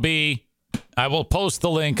 That will be, I will post the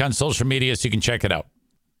link on social media so you can check it out.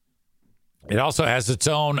 It also has its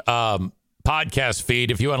own podcast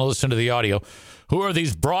feed if you want to listen to the audio. Who are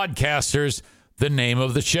these broadcasters? The name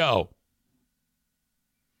of the show.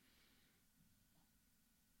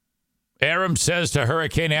 Aram says to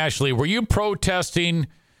Hurricane Ashley, were you protesting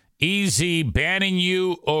EZ banning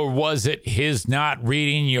you, or was it his not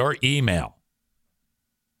reading your email?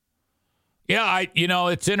 Yeah,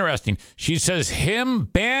 it's interesting. She says him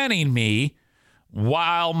banning me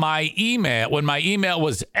when my email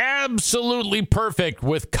was absolutely perfect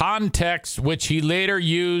with context, which he later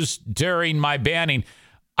used during my banning.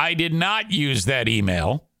 I did not use that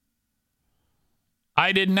email.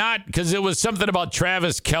 I did not, because it was something about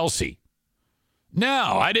Travis Kelce.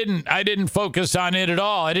 No, I didn't focus on it at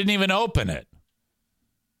all. I didn't even open it.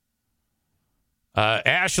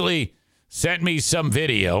 Ashley sent me some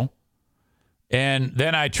video, and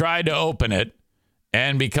then I tried to open it,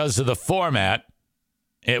 and because of the format,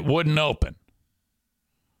 it wouldn't open.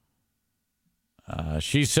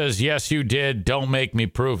 She says, yes, you did. Don't make me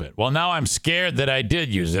prove it. Well, now I'm scared that I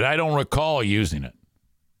did use it. I don't recall using it.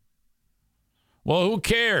 Well, who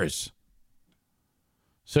cares?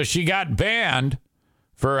 So she got banned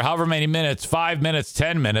for however many minutes, 5 minutes,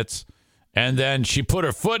 10 minutes. And then she put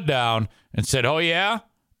her foot down and said, oh, yeah,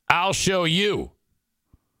 I'll show you.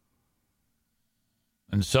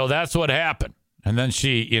 And so that's what happened. And then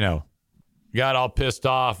she, got all pissed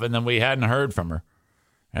off, and then we hadn't heard from her.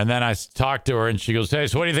 And then I talked to her, and she goes, hey,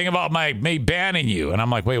 so what do you think about me banning you? And I'm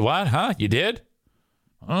like, wait, what? Huh? You did?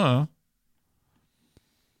 I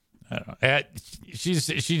don't know.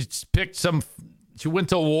 She's picked she went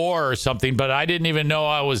to war or something, but I didn't even know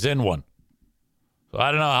I was in one. So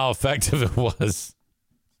I don't know how effective it was.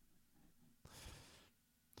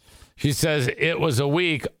 She says, it was a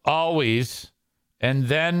week, always, and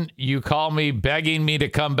then you call me begging me to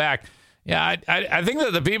come back. Yeah, I think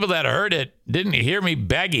that the people that heard it didn't hear me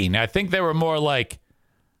begging. I think they were more like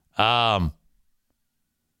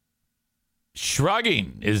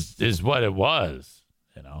shrugging is what it was,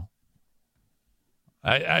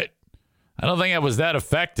 I don't think I was that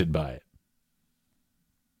affected by it.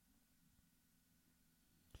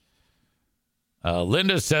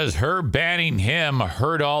 Linda says her banning him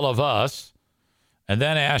hurt all of us. And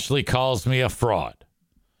then Ashley calls me a fraud.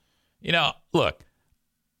 Look,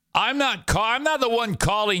 I'm not the one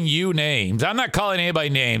calling you names. I'm not calling anybody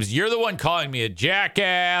names. You're the one calling me a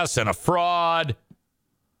jackass and a fraud.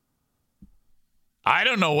 I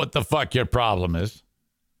don't know what the fuck your problem is.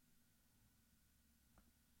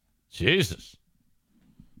 Jesus.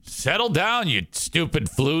 Settle down, you stupid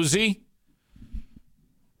floozy.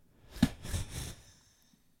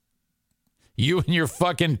 You and your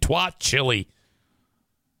fucking twat chili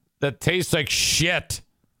that tastes like shit.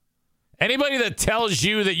 Anybody that tells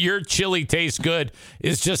you that your chili tastes good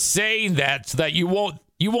is just saying that so that you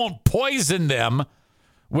won't poison them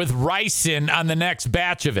with ricin on the next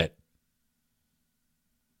batch of it.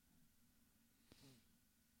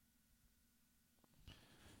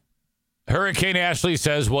 Hurricane Ashley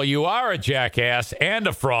says, well, you are a jackass and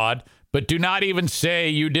a fraud, but do not even say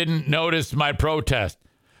you didn't notice my protest.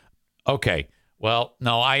 Okay, well,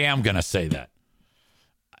 no, I am going to say that.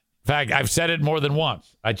 In fact, I've said it more than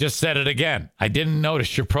once. I just said it again. I didn't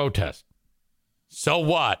notice your protest. So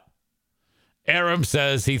what? Aram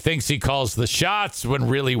says he thinks he calls the shots when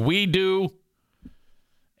really we do.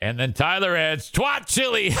 And then Tyler adds, twat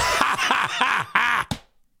chili.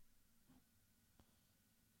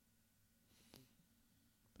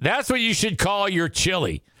 That's what you should call your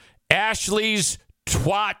chili. Ashley's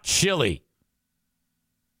twat chili.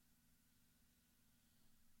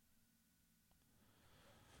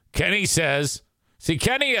 Kenny says, see,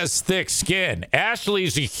 Kenny has thick skin.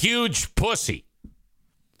 Ashley's a huge pussy.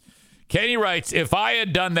 Kenny writes, if I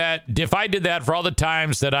did that for all the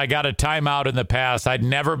times that I got a timeout in the past, I'd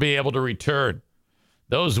never be able to return.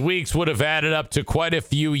 Those weeks would have added up to quite a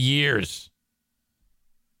few years.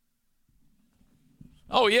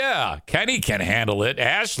 Oh, yeah, Kenny can handle it.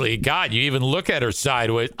 Ashley, God, you even look at her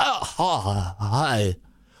sideways. Oh, hi.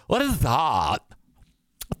 What is that?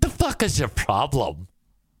 What the fuck is your problem?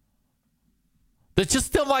 Did you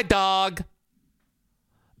steal my dog?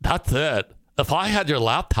 That's it. If I had your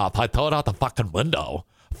laptop, I'd throw it out the fucking window.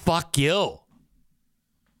 Fuck you.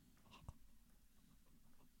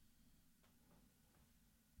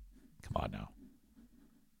 Come on now.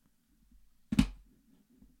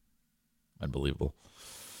 Unbelievable.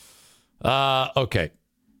 Okay.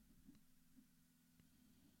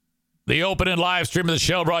 The open and live stream of the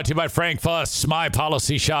show brought to you by Frank Fuss, My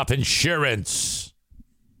Policy Shop Insurance.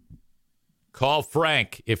 Call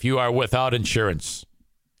Frank if you are without insurance.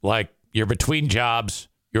 Like you're between jobs,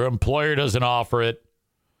 your employer doesn't offer it.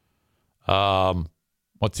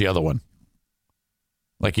 What's the other one?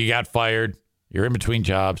 Like you got fired, you're in between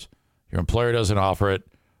jobs, your employer doesn't offer it,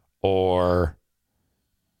 or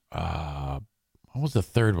what was the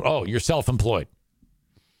third one? Oh, you're self-employed.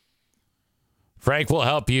 Frank will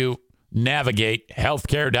help you navigate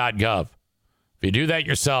healthcare.gov. If you do that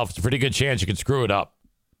yourself, it's a pretty good chance you can screw it up.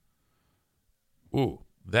 Ooh,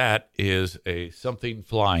 that is something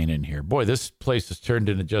flying in here. Boy, this place has turned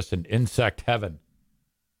into just an insect heaven.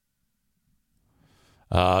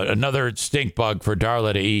 Another stink bug for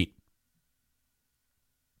Darla to eat.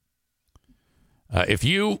 If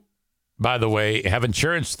you, by the way, have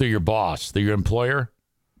insurance through your boss, through your employer,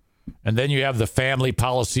 and then you have the family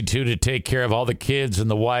policy too to take care of all the kids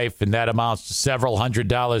and the wife, and that amounts to several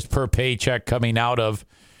 $100s per paycheck coming out of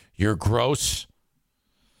your gross.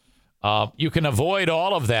 You can avoid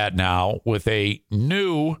all of that now with a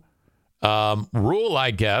new rule,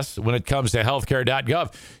 I guess, when it comes to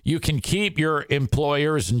healthcare.gov. You can keep your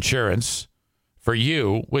employer's insurance for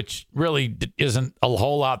you, which really isn't a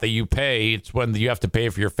whole lot that you pay. It's when you have to pay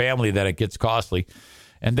for your family that it gets costly.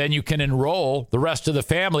 And then you can enroll the rest of the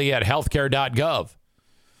family at healthcare.gov.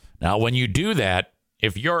 Now, when you do that,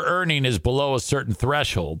 if your earning is below a certain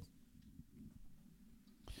threshold,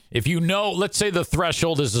 If you know, let's say the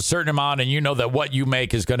threshold is a certain amount and you know that what you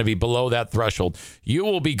make is going to be below that threshold, you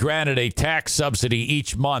will be granted a tax subsidy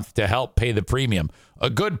each month to help pay the premium, a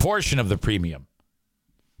good portion of the premium,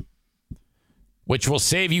 which will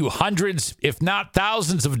save you hundreds, if not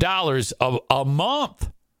thousands of dollars a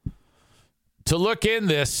month. To look into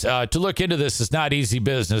this is not easy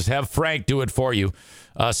business. Have Frank do it for you.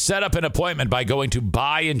 Set up an appointment by going to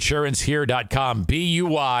buyinsurancehere.com,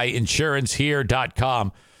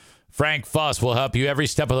 buyinsurancehere.com. Frank Fuss will help you every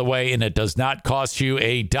step of the way, and it does not cost you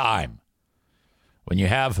a dime when you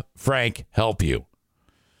have Frank help you.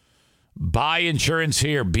 Buy Insurance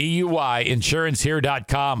Here,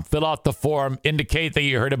 buyinsurancehere.com. Fill out the form. Indicate that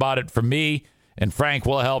you heard about it from me, and Frank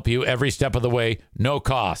will help you every step of the way, no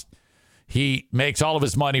cost. He makes all of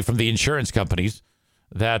his money from the insurance companies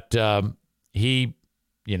that he,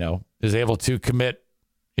 is able to commit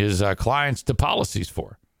his clients to policies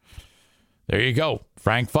for. There you go.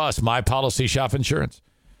 Frank Fuss, My Policy Shop Insurance.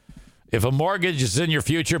 If a mortgage is in your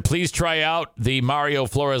future, please try out the Mario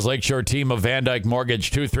Flores Lakeshore team of Van Dyke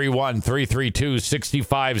Mortgage,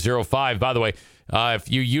 231-332-6505. By the way,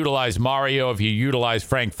 if you utilize Mario, if you utilize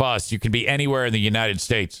Frank Fuss, you can be anywhere in the United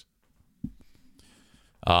States.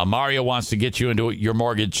 Mario wants to get you into your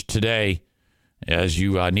mortgage today, as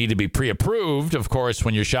you need to be pre-approved, of course,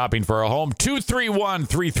 when you're shopping for a home.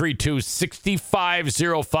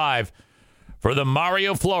 231-332-6505 for the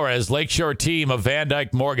Mario Flores Lakeshore team of Van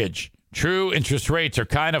Dyke Mortgage. True, interest rates are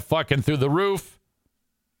kind of fucking through the roof.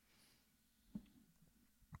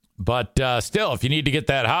 But still, if you need to get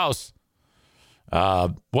that house,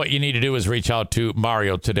 what you need to do is reach out to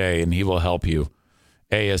Mario today, and he will help you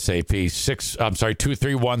ASAP.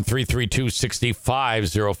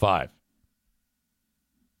 231-332-6505.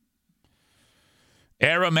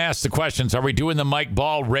 Aram asks the questions. Are we doing the Mike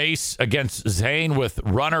Ball race against Zane with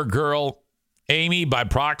runner girl Amy by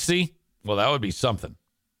proxy? Well, that would be something.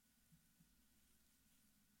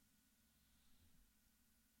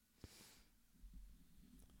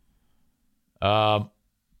 The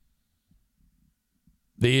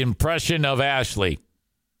impression of Ashley.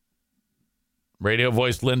 Radio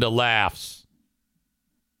voice Linda laughs.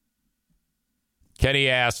 Kenny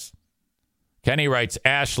writes,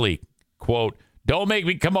 Ashley, quote, "Don't make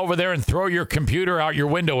me come over there and throw your computer out your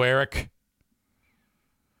window, Eric."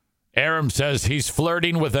 Aram says he's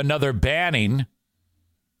flirting with another Banning.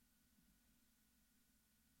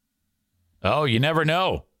 Oh, you never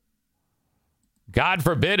know. God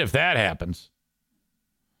forbid if that happens.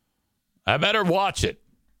 I better watch it.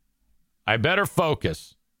 I better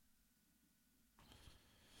focus.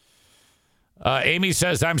 Amy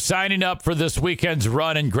says, I'm signing up for this weekend's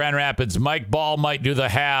run in Grand Rapids. Mike Ball might do the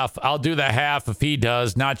half. I'll do the half if he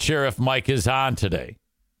does. Not sure if Mike is on today.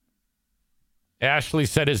 Ashley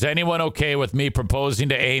said, is anyone okay with me proposing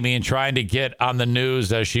to Amy and trying to get on the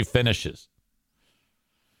news as she finishes?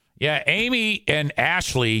 Yeah, Amy and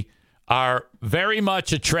Ashley are very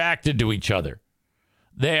much attracted to each other.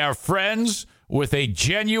 They are friends with a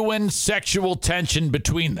genuine sexual tension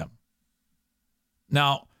between them.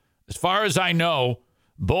 Now, as far as I know,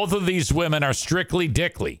 both of these women are strictly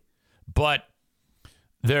dickly, but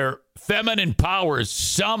their feminine powers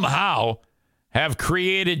somehow have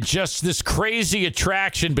created just this crazy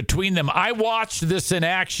attraction between them. I watched this in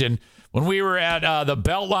action when we were at the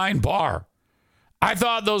Beltline Bar. I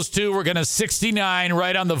thought those two were going to 69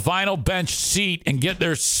 right on the vinyl bench seat and get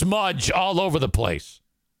their smudge all over the place.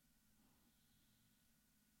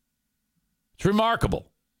 It's remarkable.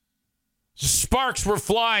 Sparks were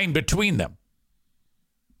flying between them.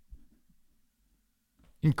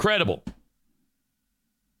 Incredible.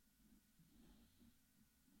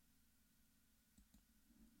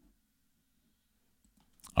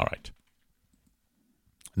 All right.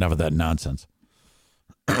 Enough of that nonsense.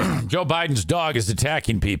 Joe Biden's dog is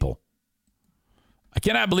attacking people. I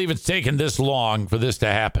cannot believe it's taken this long for this to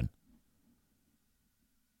happen.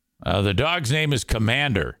 The dog's name is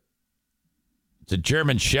Commander. It's a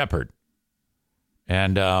German Shepherd.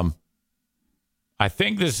 And I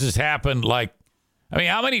think this has happened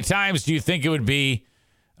how many times do you think it would be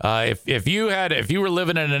if you were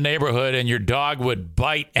living in a neighborhood and your dog would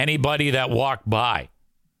bite anybody that walked by?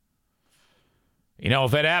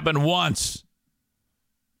 If it happened once,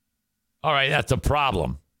 all right, that's a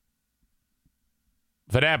problem.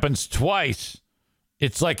 If it happens twice,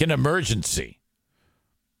 it's like an emergency.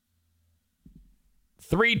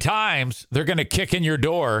 3 times, they're going to kick in your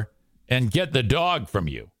door and get the dog from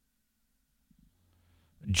you.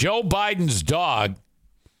 Joe Biden's dog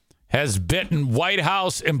has bitten White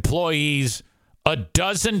House employees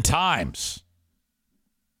 12 times.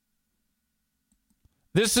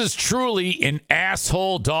 This is truly an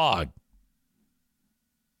asshole dog.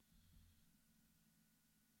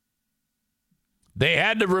 They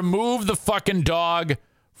had to remove the fucking dog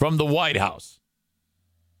from the White House.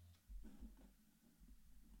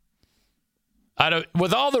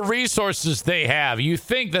 With all the resources they have, you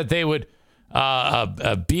think that they would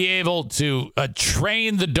be able to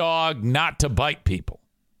train the dog not to bite people.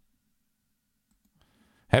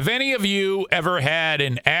 Have any of you ever had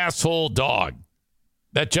an asshole dog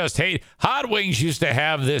that just hate? Hot Wings used to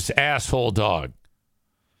have this asshole dog.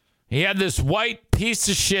 He had this white piece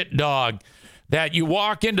of shit dog that you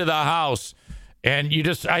walk into the house and you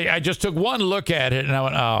just, I just took one look at it and I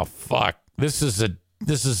went, oh, fuck, this is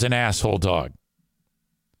an asshole dog.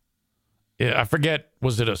 I forget,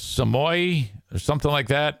 was it a Samoy or something like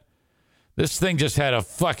that? This thing just had a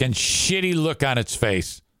fucking shitty look on its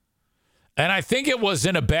face. And I think it was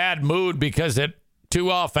in a bad mood because it too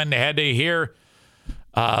often had to hear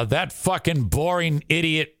that fucking boring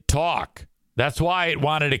idiot talk. That's why it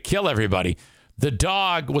wanted to kill everybody. The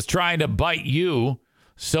dog was trying to bite you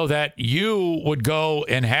so that you would go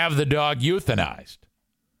and have the dog euthanized.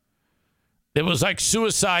 It was like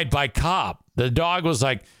suicide by cop. The dog was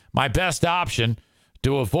like, my best option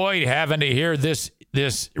to avoid having to hear this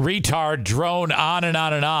retard drone on and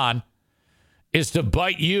on and on is to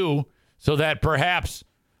bite you so that perhaps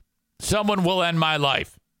someone will end my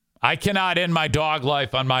life. I cannot end my dog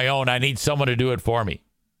life on my own. I need someone to do it for me.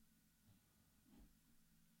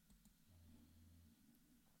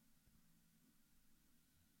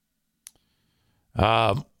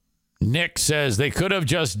 Nick says they could have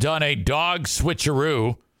just done a dog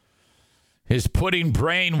switcheroo. His pudding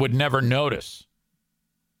brain would never notice.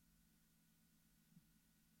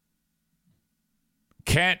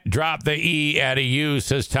 Kent dropped the E at a U,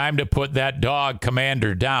 says time to put that dog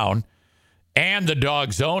commander down and the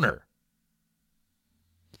dog's owner.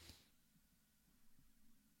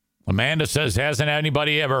 Amanda says, hasn't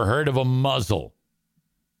anybody ever heard of a muzzle?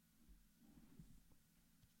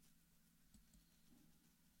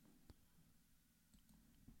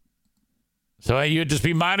 So you'd just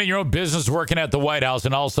be minding your own business working at the White House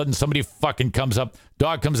and all of a sudden somebody fucking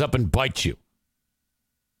dog comes up and bites you.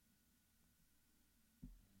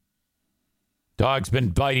 Dog's been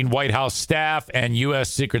biting White House staff and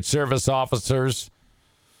U.S. Secret Service officers.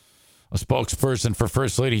 A spokesperson for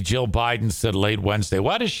First Lady Jill Biden said late Wednesday.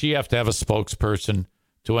 Why does she have to have a spokesperson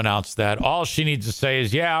to announce that? All she needs to say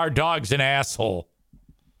is, yeah, our dog's an asshole.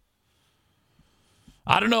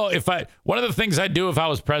 I don't know one of the things I'd do if I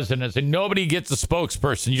was president is say nobody gets a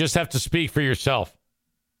spokesperson. You just have to speak for yourself.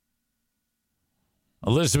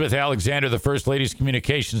 Elizabeth Alexander, the First Lady's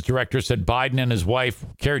communications director, said Biden and his wife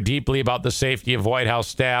care deeply about the safety of White House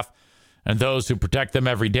staff and those who protect them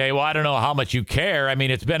every day. Well, I don't know how much you care. I mean,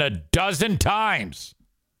 it's been a dozen times.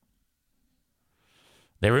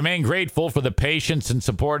 They remain grateful for the patience and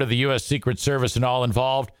support of the U.S. Secret Service and all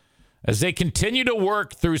involved as they continue to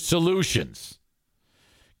work through solutions.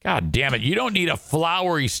 God damn it. You don't need a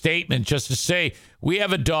flowery statement just to say we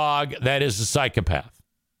have a dog that is a psychopath.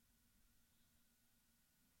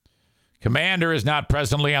 Commander is not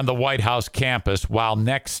presently on the White House campus while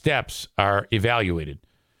next steps are evaluated.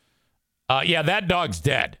 Yeah, that dog's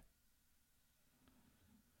dead.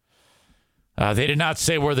 They did not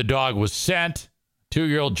say where the dog was sent.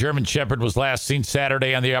 2-year-old German Shepherd was last seen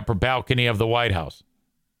Saturday on the upper balcony of the White House.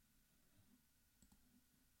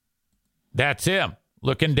 That's him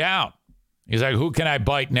looking down. He's like, who can I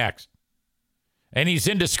bite next? And he's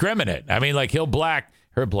indiscriminate. I mean, like he'll bite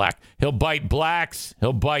blacks. He'll bite whites.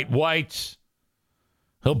 He'll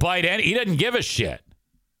bite he doesn't give a shit.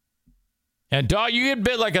 And dog, you get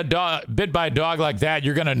bit by a dog like that,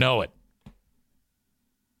 you're going to know it.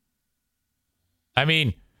 I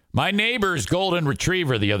mean, my neighbor's golden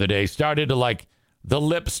retriever the other day the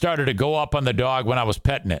lips started to go up on the dog when I was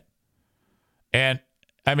petting it. And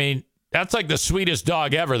I mean, that's like the sweetest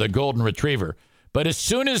dog ever, the golden retriever. But as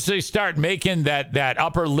soon as they start making that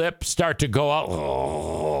upper lip start to go out,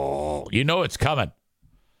 oh, you know it's coming.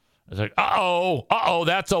 It's like, uh-oh,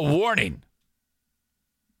 that's a warning.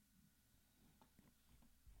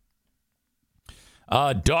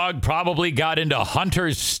 Dog probably got into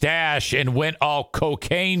Hunter's stash and went all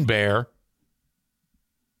cocaine bear.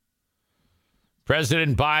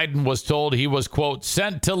 President Biden was told he was, quote,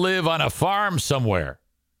 sent to live on a farm somewhere.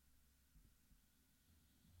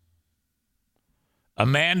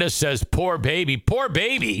 Amanda says, poor baby. Poor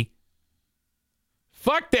baby?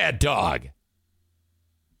 Fuck that dog.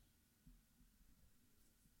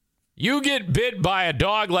 You get bit by a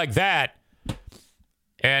dog like that,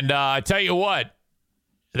 and I tell you what,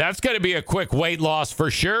 that's going to be a quick weight loss for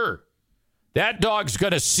sure. That dog's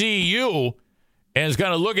going to see you and is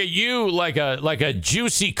going to look at you like a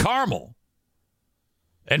juicy caramel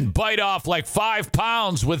and bite off like 5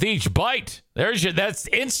 pounds with each bite. That's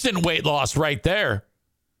instant weight loss right there.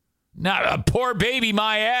 Not a poor baby,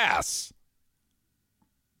 my ass.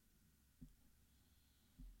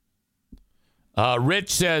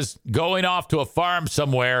 Rich says going off to a farm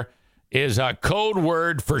somewhere is a code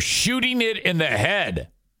word for shooting it in the head.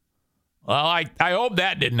 Well, I hope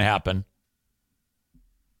that didn't happen.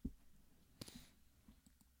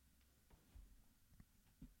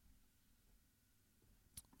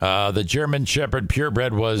 The German Shepherd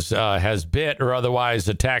purebred has bit or otherwise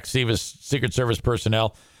attacked Secret Service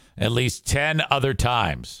personnel at least 10 other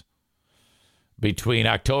times between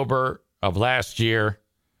October of last year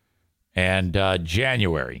and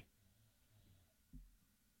January,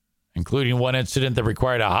 including one incident that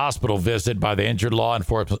required a hospital visit by the injured law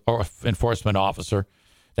enforcement officer.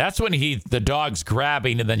 That's when the dog's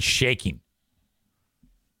grabbing and then shaking.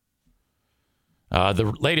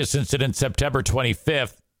 The latest incident, September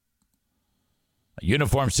 25th, a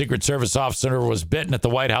uniformed Secret Service officer was bitten at the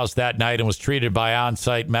White House that night and was treated by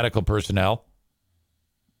on-site medical personnel.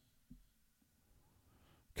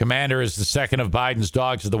 Commander is the second of Biden's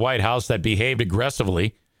dogs at the White House that behaved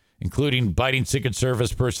aggressively, including biting Secret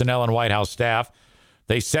Service personnel and White House staff.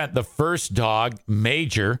 They sent the first dog,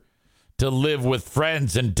 Major, to live with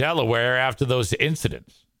friends in Delaware after those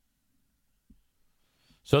incidents.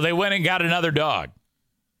 So they went and got another dog.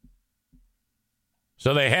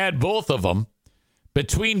 So they had both of them.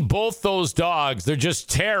 Between both those dogs, they're just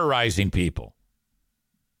terrorizing people.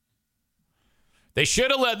 They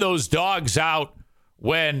should have let those dogs out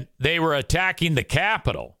when they were attacking the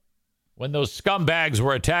Capitol, when those scumbags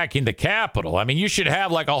were attacking the Capitol. I mean, you should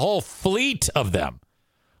have like a whole fleet of them,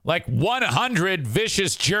 like 100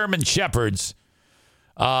 vicious German shepherds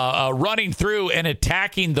running through and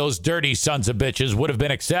attacking those dirty sons of bitches would have been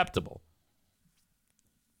acceptable.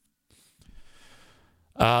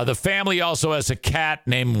 The family also has a cat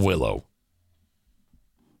named Willow.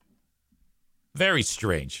 Very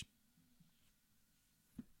strange.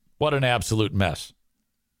 What an absolute mess.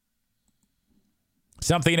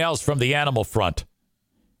 Something else from the animal front.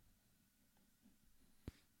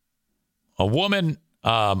 A woman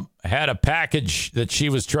had a package that she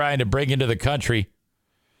was trying to bring into the country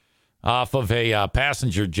off of a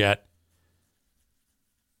passenger jet.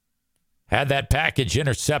 Had that package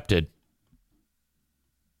intercepted.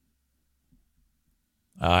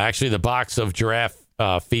 Actually, the box of giraffe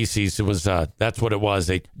feces, it was that's what it was.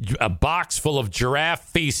 A box full of giraffe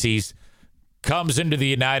feces comes into the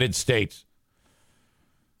United States.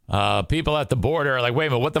 People at the border are like, wait a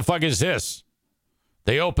minute, what the fuck is this?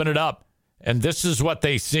 They open it up, and this is what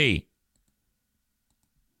they see.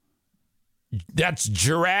 That's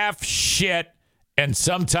giraffe shit and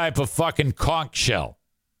some type of fucking conch shell.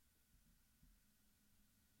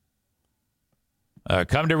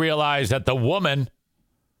 Come to realize that the woman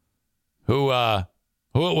who it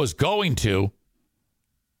was going to,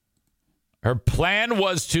 her plan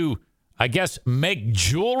was to, I guess, make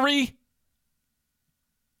jewelry.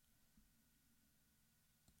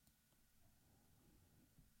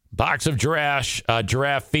 Box of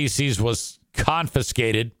giraffe feces was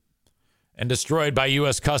confiscated and destroyed by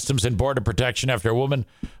U.S. Customs and Border Protection after a woman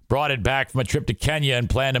brought it back from a trip to Kenya and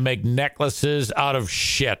planned to make necklaces out of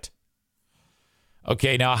shit.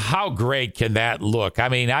 Okay, now how great can that look? I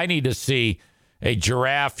mean, I need to see a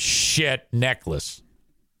giraffe shit necklace.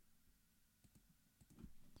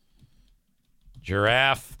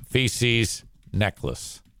 Giraffe feces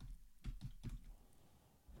necklace.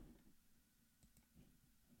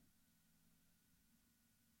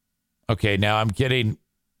 Okay, now I'm getting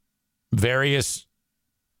various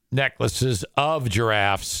necklaces of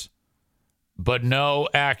giraffes, but no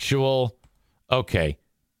actual. Okay.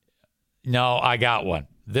 No, I got one.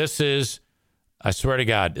 This is, I swear to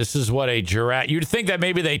God, this is what a giraffe. You'd think that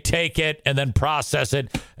maybe they take it and then process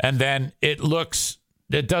it, and then it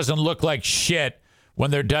doesn't look like shit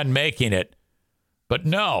when they're done making it. But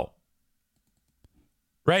no.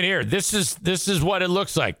 Right here, this is what it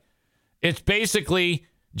looks like. It's basically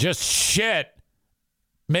just shit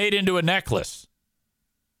made into a necklace.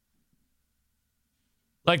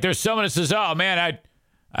 Like there's someone that says, oh man,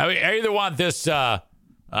 I either want this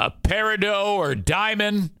peridot or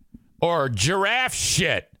diamond or giraffe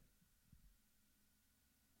shit.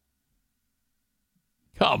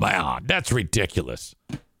 Come on, that's ridiculous.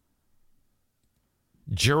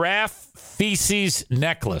 Giraffe feces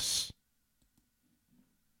necklace.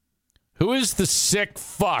 Who is the sick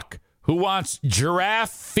fuck who wants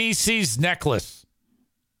giraffe feces necklace?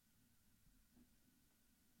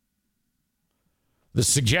 The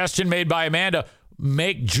suggestion made by Amanda,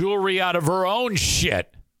 make jewelry out of her own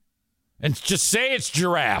shit and just say it's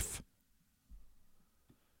giraffe.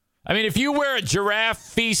 I mean, if you wear a giraffe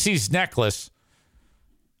feces necklace,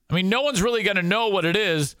 I mean, no one's really going to know what it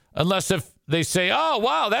is unless if they say, oh,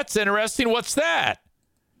 wow, that's interesting. What's that?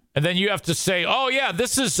 And then you have to say, oh, yeah,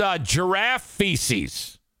 this is giraffe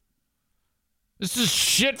feces. This is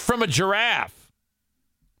shit from a giraffe.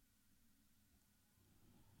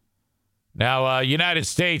 Now, United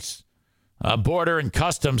States Border and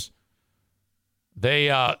Customs, they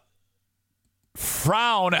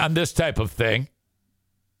frown on this type of thing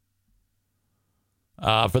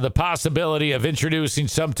for the possibility of introducing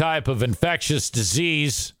some type of infectious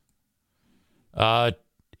disease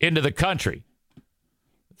into the country.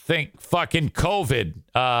 Think fucking COVID.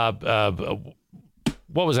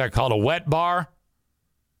 What was that called? A wet bar?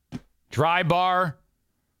 Dry bar?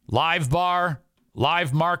 Live bar?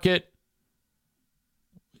 Live market?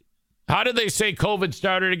 How did they say COVID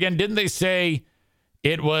started again? Didn't they say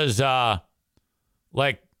it was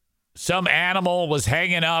like some animal was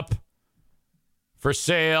hanging up for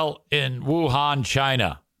sale in Wuhan,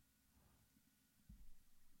 China?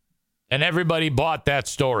 And everybody bought that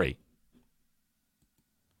story.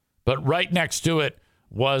 But right next to it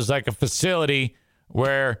was like a facility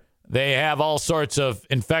where they have all sorts of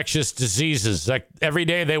infectious diseases. Like every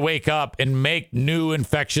day they wake up and make new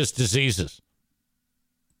infectious diseases.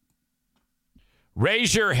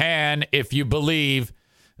 Raise your hand if you believe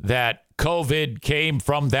that COVID came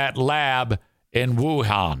from that lab in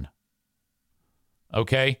Wuhan.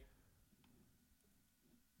 Okay?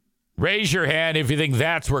 Raise your hand if you think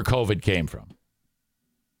that's where COVID came from.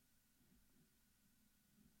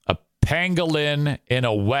 A pangolin in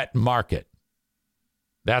a wet market.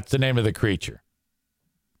 That's the name of the creature.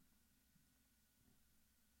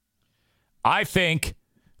 I think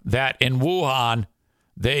that in Wuhan,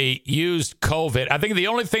 they used COVID. I think the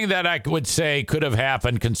only thing that I would say could have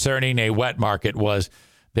happened concerning a wet market was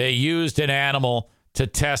they used an animal to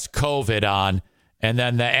test COVID on, and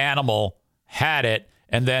then the animal had it,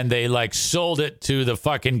 and then they like sold it to the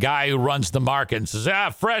fucking guy who runs the market and says,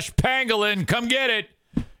 fresh pangolin, come get it.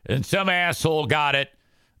 And some asshole got it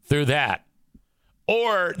through that.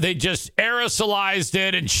 Or they just aerosolized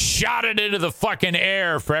it and shot it into the fucking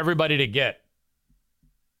air for everybody to get.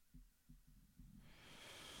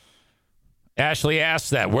 Ashley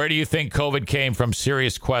asked that. Where do you think COVID came from?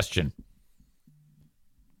 Serious question.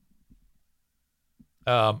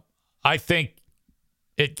 I think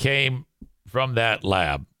it came from that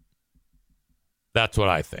lab. That's what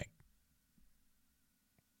I think.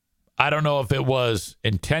 I don't know if it was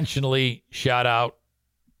intentionally shot out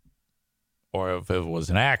or if it was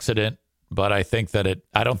an accident, but I think that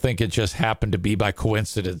I don't think it just happened to be by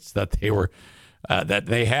coincidence that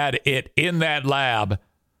they had it in that lab.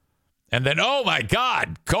 And then, oh my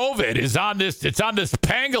God, COVID is on this. It's on this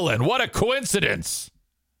pangolin. What a coincidence.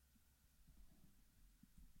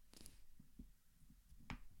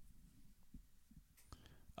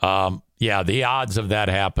 Yeah, the odds of that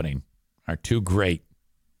happening are too great.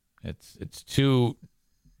 It's too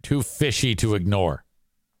fishy to ignore.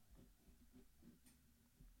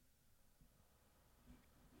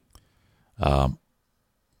 Well,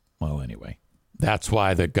 anyway. That's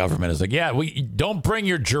why the government is like, yeah, we don't bring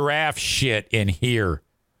your giraffe shit in here,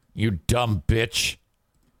 you dumb bitch.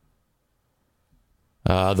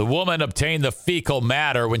 The woman obtained the fecal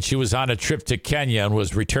matter when she was on a trip to Kenya and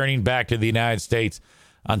was returning back to the United States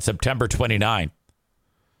on September 29.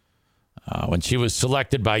 When she was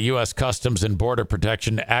selected by U.S. Customs and Border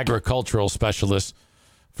Protection agricultural specialists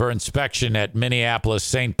for inspection at Minneapolis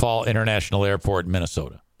St. Paul International Airport,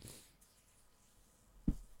 Minnesota.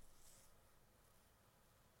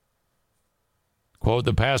 Quote,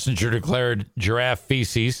 the passenger declared giraffe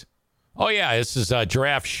feces. Oh, yeah, this is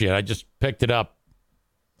giraffe shit. I just picked it up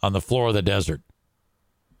on the floor of the desert.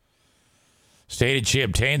 Stated she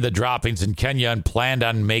obtained the droppings in Kenya and planned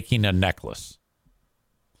on making a necklace.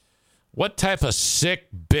 What type of sick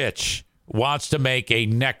bitch wants to make a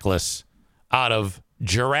necklace out of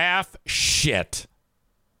giraffe shit?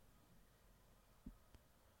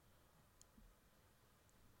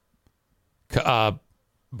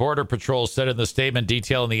 Border Patrol said in the statement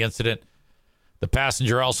detailing the incident, the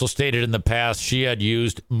passenger also stated in the past she had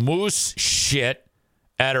used moose shit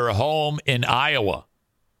at her home in Iowa.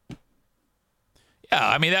 Yeah,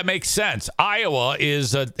 I mean, that makes sense. Iowa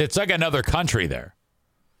it's like another country there.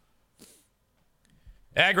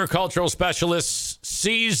 Agricultural specialists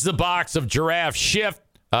seized the box of giraffe shit.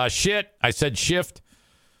 I said shift.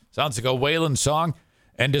 Sounds like a Waylon song.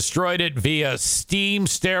 And destroyed it via steam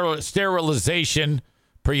sterilization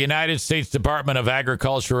per United States Department of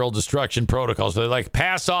Agricultural Destruction Protocol. So they like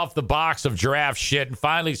pass off the box of giraffe shit, and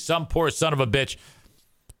finally some poor son of a bitch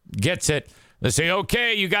gets it. They say,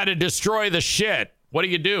 okay, you got to destroy the shit. What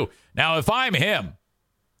do? Now, if I'm him,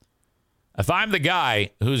 if I'm the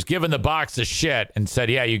guy who's given the box of shit and said,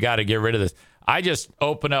 yeah, you got to get rid of this, I just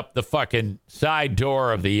open up the fucking side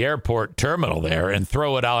door of the airport terminal there and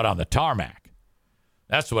throw it out on the tarmac.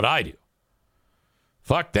 That's what I do.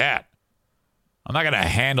 Fuck that. I'm not going to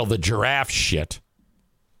handle the giraffe shit.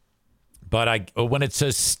 But when it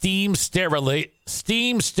says steam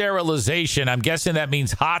sterilization, I'm guessing that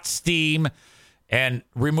means hot steam and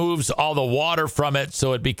removes all the water from it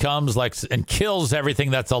so it becomes like and kills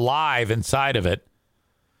everything that's alive inside of it.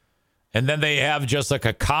 And then they have just like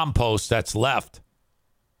a compost that's left.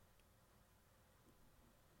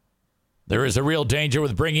 There is a real danger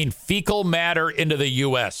with bringing fecal matter into the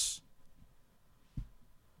U.S.,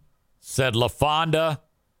 said LaFonda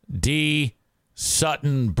D.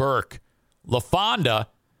 Sutton Burke. LaFonda,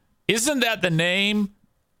 isn't that the name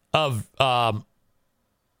of,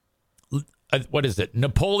 what is it,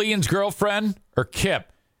 Napoleon's girlfriend or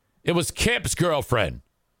Kip? It was Kip's girlfriend.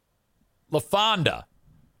 LaFonda.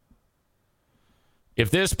 If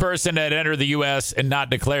this person had entered the U.S. and not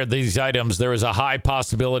declared these items, there is a high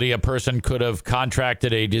possibility a person could have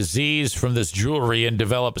contracted a disease from this jewelry and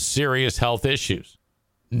developed serious health issues.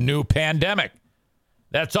 New pandemic.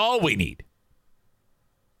 That's all we need.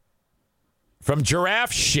 From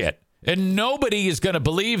giraffe shit. And nobody is going to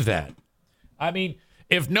believe that. I mean,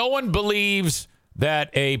 if no one believes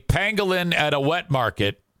that a pangolin at a wet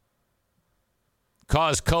market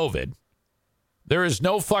caused COVID, there is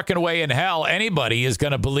no fucking way in hell anybody is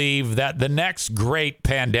going to believe that the next great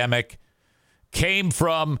pandemic came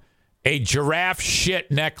from a giraffe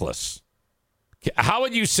shit necklace. How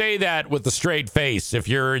would you say that with a straight face if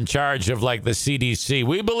you're in charge of like the CDC?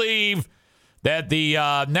 We believe that the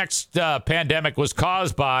next pandemic was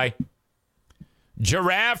caused by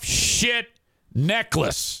giraffe shit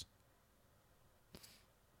necklace.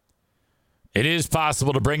 It is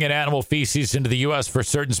possible to bring in animal feces into the U.S. for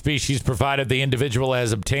certain species, provided the individual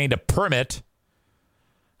has obtained a permit.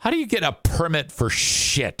 How do you get a permit for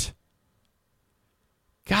shit?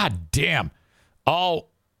 God damn.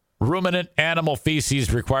 All ruminant animal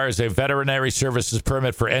feces requires a veterinary services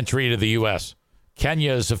permit for entry into the U.S.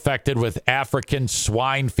 Kenya is affected with African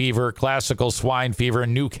swine fever, classical swine fever,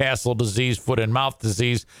 Newcastle disease, foot and mouth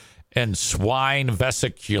disease, and swine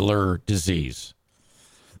vesicular disease.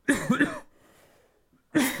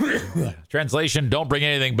 Translation, don't bring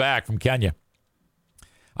anything back from Kenya.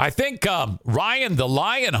 I think Ryan the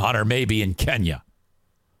lion hunter may be in Kenya.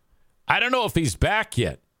 I don't know if he's back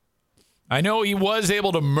yet. I know he was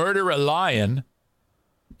able to murder a lion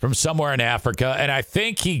from somewhere in Africa, and I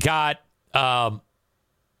think he got,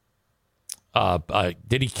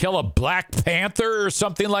 did he kill a black panther or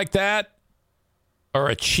something like that? Or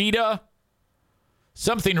a cheetah?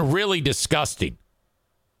 Something really disgusting.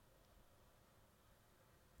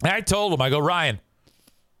 And I told him, I go, Ryan,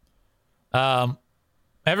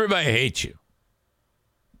 everybody hates you.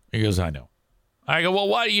 He goes, I know. I go, well,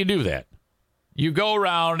 why do you do that? You go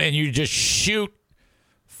around and you just shoot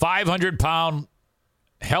 500-pound,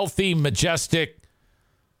 healthy, majestic,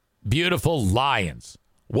 beautiful lions.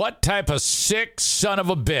 What type of sick son of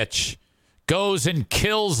a bitch goes and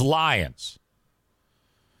kills lions?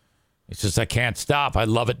 He says, I can't stop. I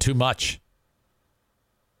love it too much.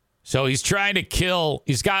 So he's trying to kill.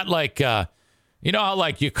 He's got like, you know how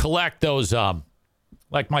like you collect those,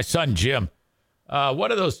 like my son Jim.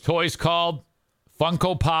 What are those toys called?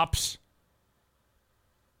 Funko Pops.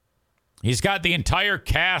 He's got the entire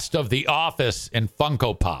cast of The Office in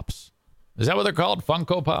Funko Pops. Is that what they're called?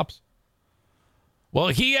 Funko Pops? Well,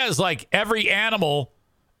 he has like every animal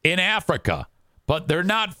in Africa, but they're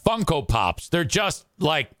not Funko Pops. They're just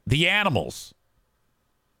like the animals.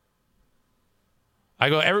 I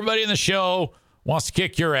go, everybody in the show wants to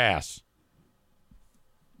kick your ass.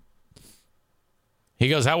 He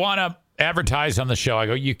goes, I want to advertise on the show. I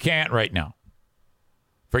go, you can't right now.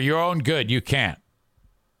 For your own good, you can't.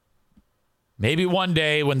 Maybe one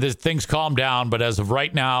day when the things calm down, but as of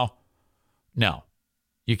right now, no.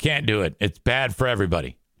 You can't do it. It's bad for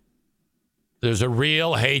everybody. There's a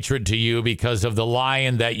real hatred to you because of the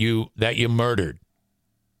lion that you murdered.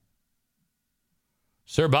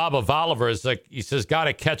 Sir Bob of Oliver is like, he says, got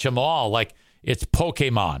to catch them all like it's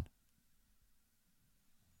Pokemon.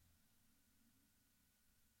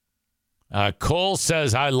 Cole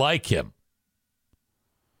says, I like him.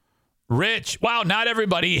 Rich, wow, not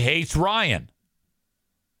everybody hates Ryan.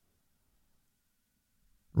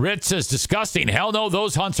 Rich says, disgusting. Hell no,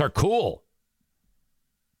 those hunts are cool.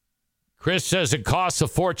 Chris says it costs a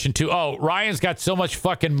fortune too. Oh, Ryan's got so much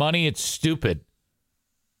fucking money, it's stupid.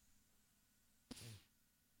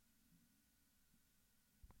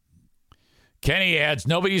 Kenny adds,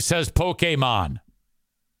 nobody says Pokemon.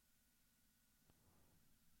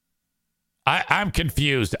 I'm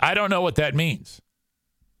confused. I don't know what that means.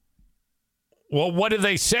 Well, what do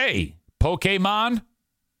they say? Pokemon?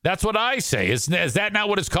 That's what I say. Is that not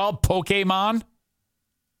what it's called? Pokemon?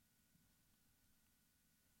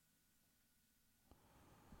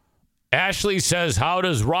 Ashley says, how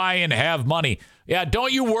does Ryan have money? Yeah,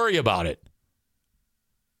 don't you worry about it.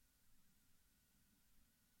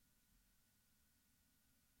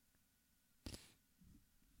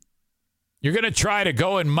 You're going to try to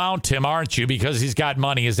go and mount him, aren't you? Because he's got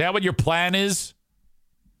money. Is that what your plan is?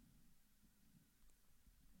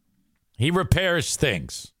 He repairs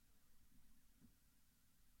things.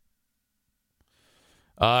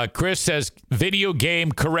 Chris says, video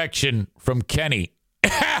game correction from Kenny.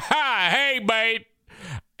 Hey, mate.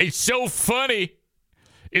 It's so funny.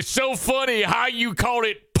 It's so funny how you called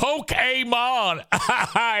it Pokemon.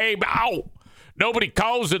 Hey, ow. Nobody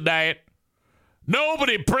calls it that.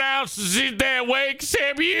 Nobody pronounces it that way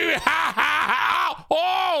except you.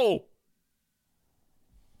 Oh!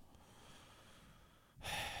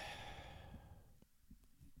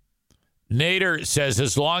 Nader says,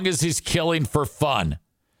 as long as he's killing for fun,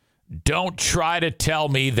 don't try to tell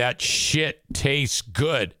me that shit tastes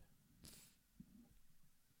good.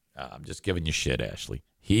 I'm just giving you shit, Ashley.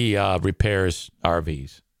 He repairs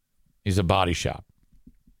RVs. He's a body shop.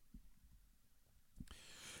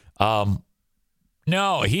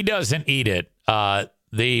 No, he doesn't eat it.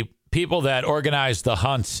 The people that organize the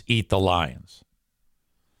hunts eat the lions.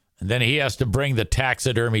 And then he has to bring the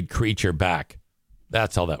taxidermied creature back.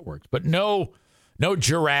 That's how that works. But no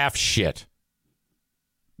giraffe shit.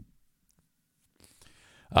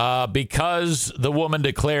 Because the woman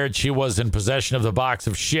declared she was in possession of the box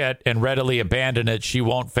of shit and readily abandoned it, she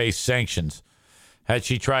won't face sanctions. Had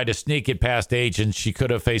she tried to sneak it past agents, she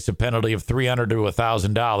could have faced a penalty of $300 to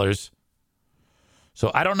 $1,000. So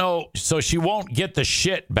I don't know. So she won't get the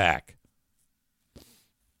shit back.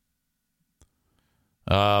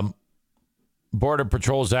 Border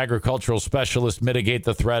Patrol's agricultural specialists mitigate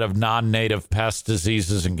the threat of non-native pests,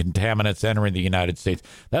 diseases, and contaminants entering the United States.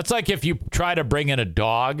 That's like if you try to bring in a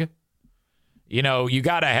dog, you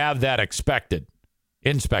got to have that inspected.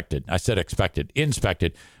 I said expected.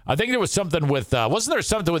 Inspected. I think there was something with, wasn't there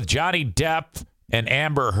something with Johnny Depp and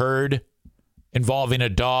Amber Heard involving a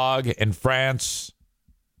dog in France?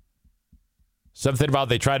 Something about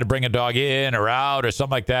they tried to bring a dog in or out or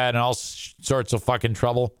something like that, and all sorts of fucking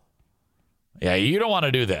trouble. Yeah, you don't want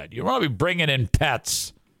to do that. You want to be bringing in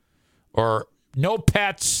pets or no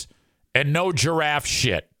pets and no giraffe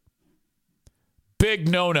shit. Big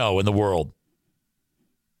no-no in the world.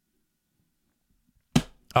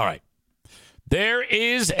 All right. There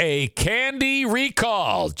is a candy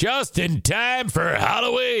recall just in time for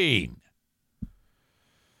Halloween.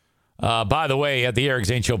 By the way, at the Eric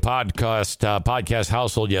Zane Show podcast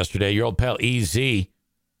household yesterday, your old pal EZ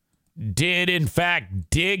did, in fact,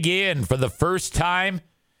 dig in for the first time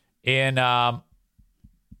in, more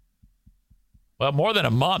than a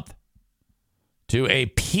month to a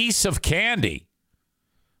piece of candy.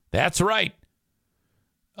 That's right.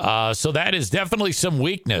 So that is definitely some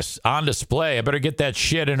weakness on display. I better get that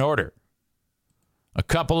shit in order. A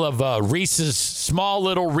couple of Reese's, small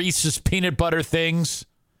little Reese's peanut butter things.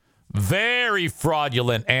 Very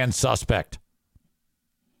fraudulent and suspect.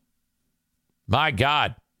 My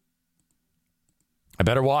God. I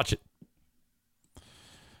better watch it.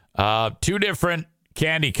 Two different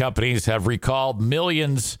candy companies have recalled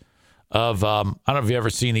millions of, I don't know if you've ever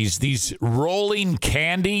seen these rolling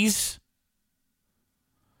candies.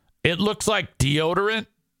 It looks like deodorant.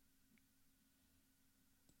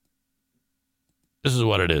 This is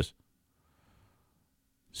what it is.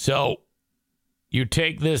 So you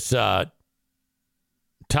take this top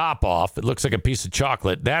off. It looks like a piece of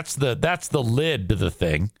chocolate. That's the lid to the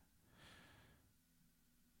thing.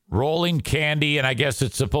 Rolling candy, and I guess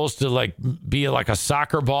it's supposed to be like a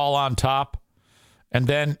soccer ball on top. And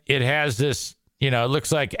then it has this, it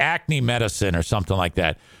looks like acne medicine or something like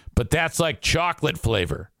that. But that's like chocolate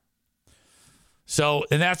flavor. So,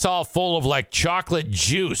 and that's all full of chocolate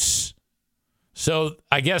juice. So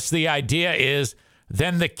I guess the idea is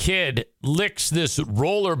then the kid licks this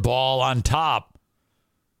roller ball on top,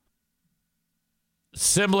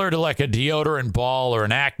 similar to like a deodorant ball or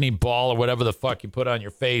an acne ball or whatever the fuck you put on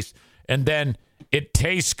your face, and then it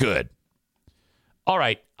tastes good. All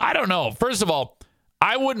right, I don't know. First of all,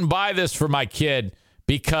 I wouldn't buy this for my kid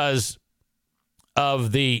because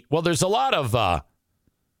of there's a lot of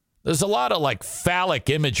like phallic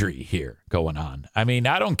imagery here going on. I mean,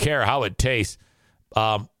 I don't care how it tastes.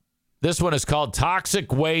 This one is called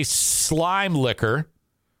Toxic Waste Slime Liquor.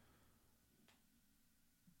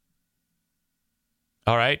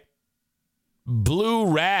 All right. Blue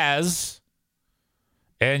Raz.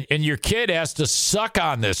 And your kid has to suck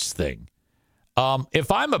on this thing.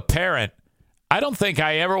 If I'm a parent, I don't think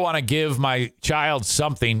I ever want to give my child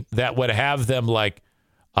something that would have them like,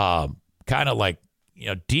 kind of like,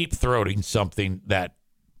 deep throating something that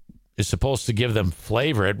is supposed to give them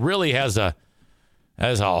flavor. It really has a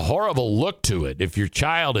horrible look to it if your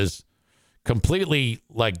child is completely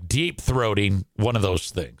like deep throating one of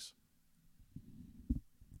those things.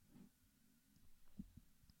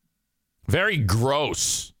 Very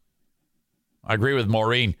gross. I agree with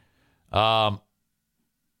Maureen. Bob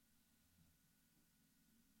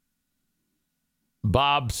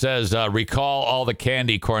says, recall all the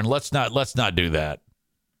candy corn. Let's not do that.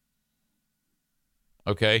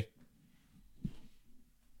 Okay.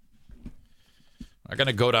 I'm going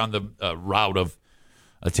to go down the route of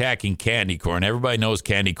attacking candy corn. Everybody knows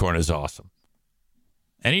candy corn is awesome.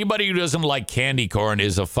 Anybody who doesn't like candy corn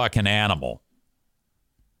is a fucking animal.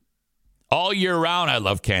 All year round, I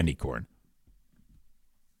love candy corn.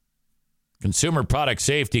 Consumer Product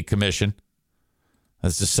Safety Commission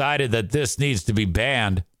has decided that this needs to be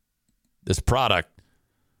banned, this product,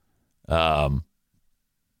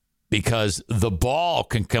 because the ball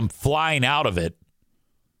can come flying out of it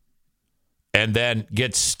and then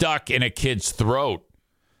get stuck in a kid's throat.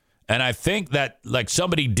 And I think that like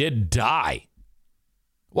somebody did die.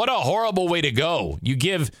 What a horrible way to go.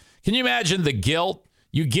 Can you imagine the guilt?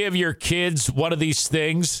 You give your kids one of these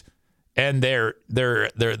things and they're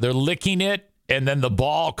licking it, and then the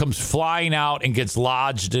ball comes flying out and gets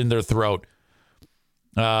lodged in their throat.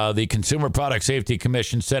 The Consumer Product Safety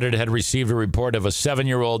Commission said it had received a report of a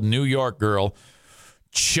 7-year-old New York girl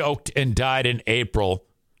choked and died in April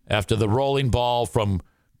after the rolling ball from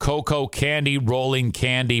Cocoa Candy rolling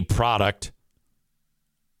candy product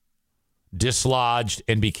dislodged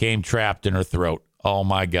and became trapped in her throat. Oh,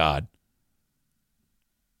 my God.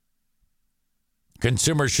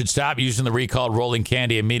 Consumers should stop using the recalled rolling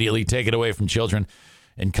candy immediately, take it away from children,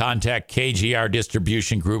 and contact KGR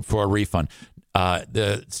Distribution Group for a refund.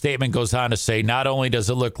 The statement goes on to say, not only does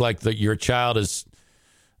it look like your child is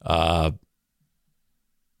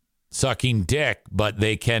sucking dick, but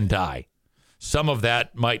they can die. Some of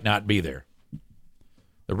that might not be there.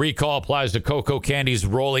 The recall applies to Cocoa Candy's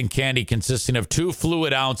rolling candy consisting of 2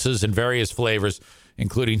 fluid ounces in various flavors,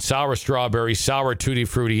 including sour strawberry, sour tutti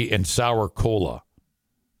frutti, and sour cola.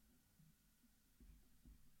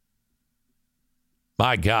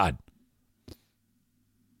 My God.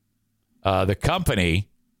 The company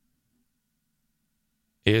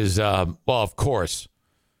is, well, of course.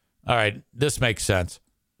 All right, this makes sense.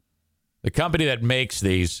 The company that makes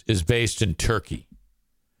these is based in Turkey.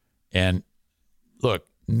 And look,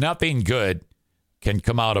 nothing good can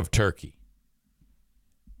come out of Turkey.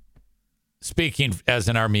 Speaking as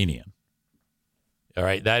an Armenian. All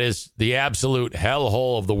right, that is the absolute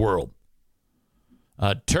hellhole of the world.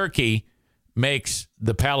 Turkey makes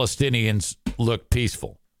the Palestinians look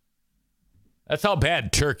peaceful. That's how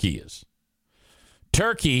bad Turkey is.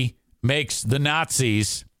 Turkey makes the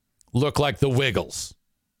Nazis look like the Wiggles.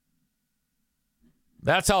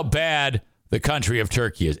 That's how bad the country of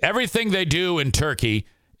Turkey is. Everything they do in Turkey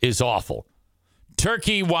is awful.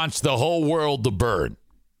 Turkey wants the whole world to burn.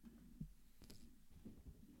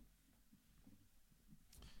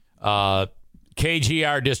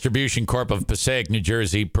 KGR Distribution Corp of Passaic, New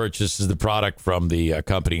Jersey, purchases the product from the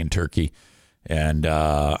company in Turkey. And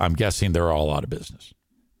I'm guessing they're all out of business,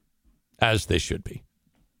 as they should be.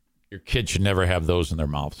 Your kids should never have those in their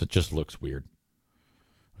mouths. It just looks weird.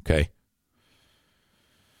 Okay.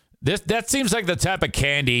 That seems like the type of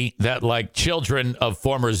candy that like children of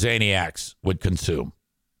former Zaniacs would consume.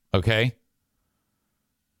 Okay.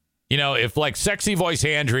 You know, if like Sexy Voice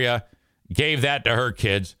Andrea gave that to her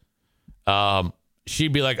kids,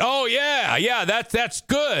 she'd be like, oh yeah, that's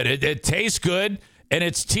good. It tastes good. And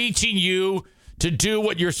it's teaching you to do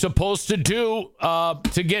what you're supposed to do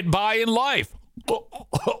to get by in life.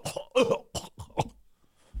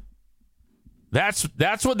 That's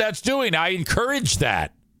what that's doing. I encourage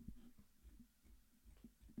that.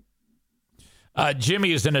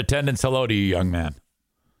 Jimmy is in attendance. Hello to you, young man.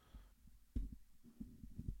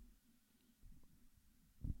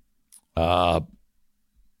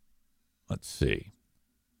 Let's see.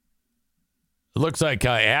 It looks like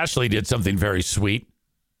Ashley did something very sweet,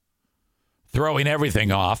 throwing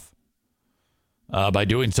everything off. by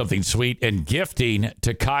doing something sweet and gifting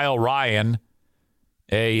to Kyle Ryan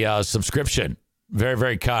a subscription. Very,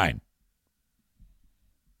 very kind.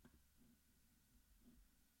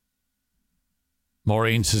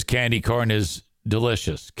 Maureen says candy corn is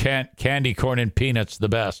delicious. Candy corn and peanuts, the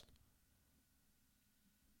best.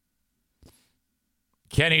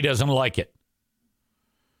 Kenny doesn't like it.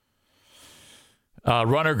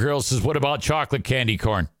 Runner Girl says, what about chocolate candy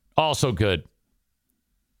corn? Also good.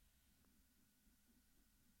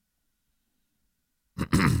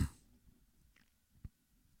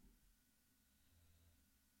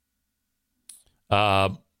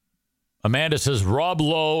 Amanda says, rub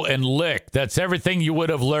low and lick. That's everything you would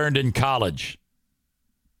have learned in college.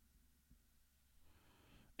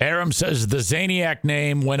 Aram says, the Zaniac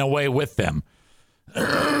name went away with them.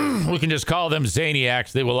 We can just call them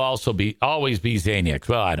Zaniacs. They will also always be Zaniacs.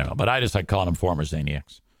 Well, I don't know, but I just like calling them former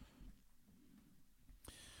Zaniacs.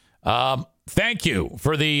 Thank you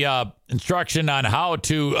for the instruction on how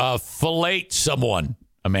to fillet someone,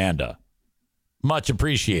 Amanda. Much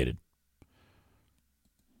appreciated.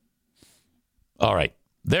 All right.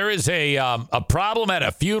 There is a problem at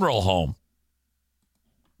a funeral home.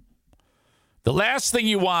 The last thing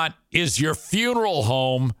you want is your funeral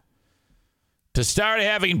home to start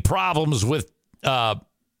having problems with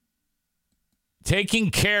taking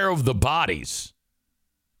care of the bodies.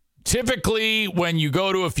 Typically, when you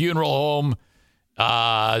go to a funeral home,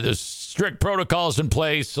 there's strict protocols in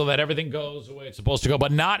place so that everything goes the way it's supposed to go,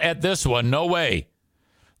 but not at this one. No way.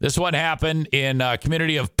 This one happened in a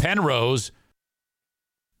community of Penrose.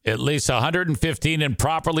 At least 115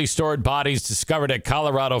 improperly stored bodies discovered at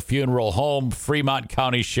Colorado Funeral Home. Fremont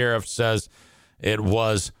County Sheriff says it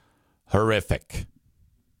was horrific.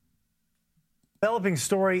 Developing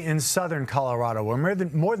story in southern Colorado where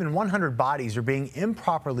more than 100 bodies are being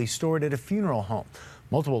improperly stored at a funeral home.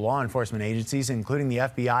 Multiple law enforcement agencies, including the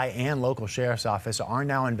FBI and local sheriff's office, are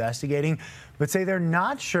now investigating, but say they're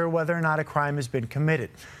not sure whether or not a crime has been committed.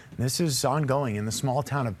 This is ongoing in the small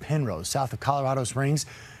town of Penrose, south of Colorado Springs.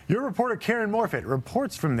 Your reporter Karen Morfitt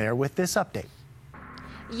reports from there with this update.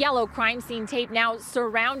 Yellow crime scene tape now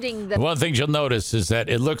surrounding the... One thing you'll notice is that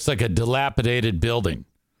it looks like a dilapidated building.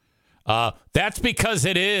 That's because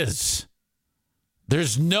it is.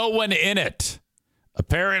 There's no one in it.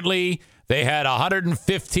 Apparently, they had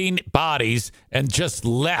 115 bodies and just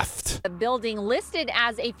left. The building listed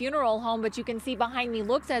as a funeral home, but you can see behind me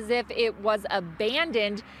looks as if it was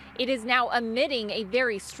abandoned. It is now emitting a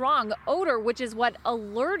very strong odor, which is what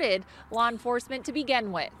alerted law enforcement to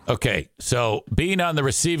begin with. Okay, so being on the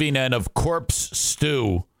receiving end of corpse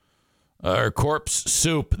stew or corpse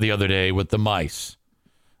soup the other day with the mice,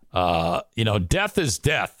 death is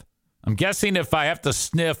death. I'm guessing if I have to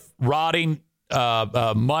sniff rotting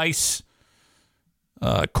mice,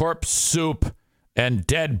 corpse soup, and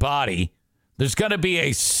dead body, there's going to be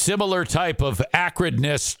a similar type of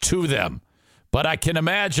acridness to them. But I can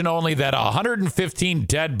imagine only that 115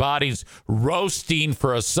 dead bodies roasting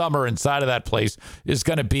for a summer inside of that place is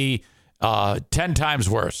going to be 10 times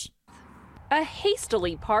worse. A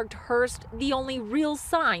hastily parked hearse, the only real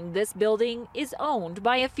sign this building is owned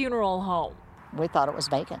by a funeral home. We thought it was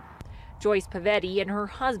vacant. Joyce Pavetti and her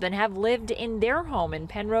husband have lived in their home in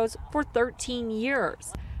Penrose for 13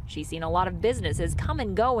 years. She's seen a lot of businesses come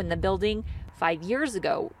and go in the building. 5 years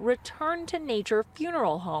ago, Return to Nature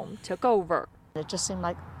Funeral Home took over. It just seemed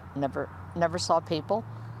like never saw people,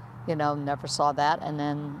 never saw that. And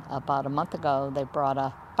then about a month ago, they brought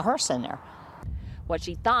a hearse in there. What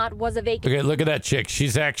she thought was a vacant... Okay, look at that chick.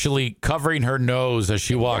 She's actually covering her nose as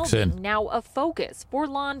she walks in. Now a focus for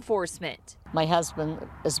law enforcement. My husband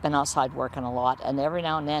has been outside working a lot, and every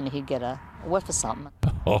now and then he'd get a whiff of something.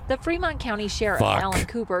 Oh, the Fremont County Sheriff, Alan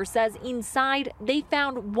Cooper, says inside they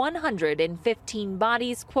found 115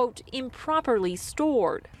 bodies, quote, improperly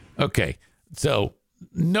stored. Okay, so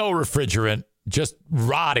no refrigerant, just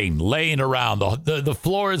rotting, laying around. The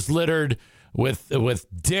floor is littered with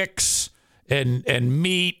dicks and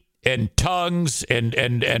meat and tongues and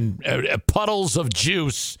puddles of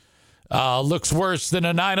juice. Looks worse than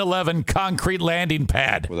a 9/11 concrete landing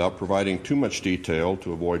pad. Without providing too much detail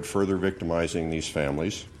to avoid further victimizing these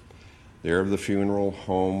families, the area of the funeral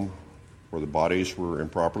home where the bodies were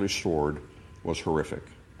improperly stored was horrific.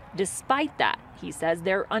 Despite that, he says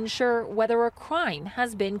they're unsure whether a crime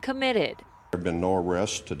has been committed. There have been no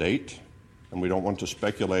arrests to date, and we don't want to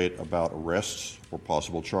speculate about arrests or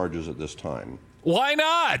possible charges at this time. Why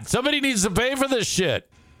not? Somebody needs to pay for this shit.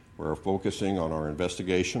 We're focusing on our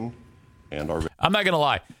investigation and our... I'm not going to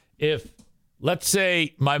lie. If, let's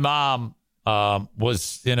say, my mom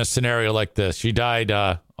was in a scenario like this. She died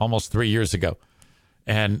almost 3 years ago.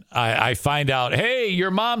 and I find out, hey,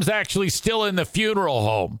 your mom's actually still in the funeral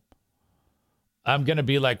home, I'm going to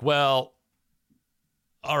be like, well,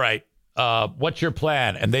 all right, what's your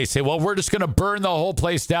plan? And they say, well, we're just going to burn the whole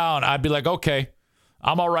place down. I'd be like, okay,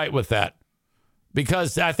 I'm all right with that.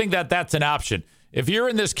 Because I think that's an option. If you're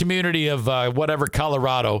in this community of whatever,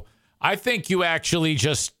 Colorado, I think you actually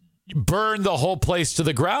just burn the whole place to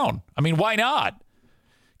the ground. I mean, why not?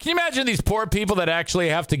 Can you imagine these poor people that actually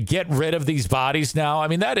have to get rid of these bodies now? I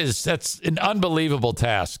mean, that's an unbelievable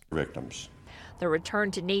task. Victims. The Return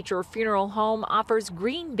to Nature Funeral Home offers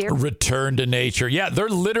green burial. Return to nature. Yeah, they're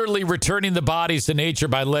literally returning the bodies to nature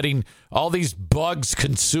by letting all these bugs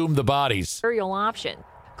consume the bodies. Burial option.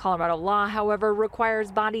 Colorado law, however,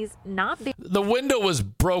 requires bodies not be. The window was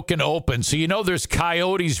broken open, so you know there's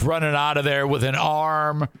coyotes running out of there with an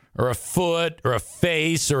arm or a foot or a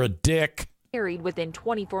face or a dick. Buried within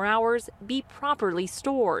 24 hours, be properly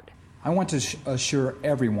stored. I want to assure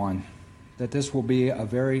everyone that this will be a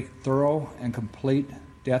very thorough and complete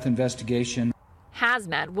death investigation.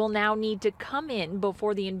 Hazmat will now need to come in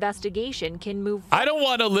before the investigation can move I don't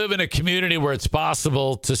want to live in a community where it's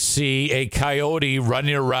possible to see a coyote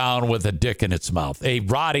running around with a dick in its mouth, a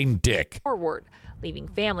rotting dick. forward, leaving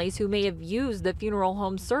families who may have used the funeral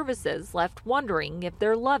home services left wondering if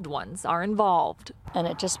their loved ones are involved. And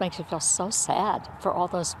it just makes you feel so sad for all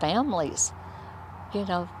those families. You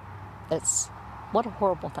know, what a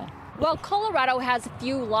horrible thing. Well, Colorado has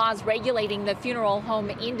few laws regulating the funeral home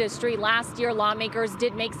industry. Last year, lawmakers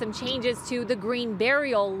did make some changes to the green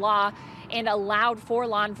burial law and allowed for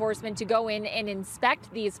law enforcement to go in and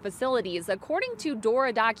inspect these facilities. According to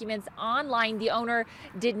DORA documents online, the owner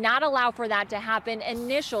did not allow for that to happen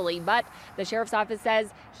initially, but the sheriff's office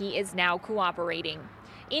says he is now cooperating.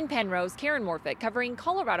 In Penrose, Karen Morfitt covering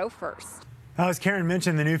Colorado First. As Karen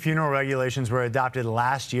mentioned, the new funeral regulations were adopted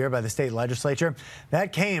last year by the state legislature.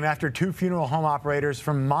 That came after 2 funeral home operators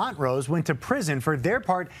from Montrose went to prison for their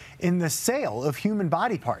part in the sale of human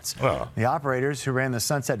body parts. The operators who ran the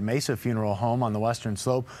Sunset Mesa Funeral Home on the Western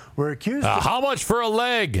Slope were accused how much for a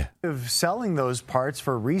leg? Of selling those parts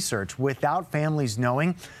for research without families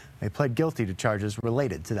knowing. They pled guilty to charges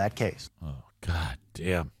related to that case. Oh, God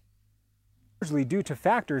damn. Due to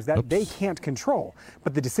factors that they can't control.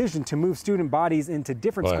 But the decision to move student bodies into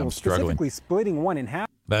different schools, specifically splitting one in half.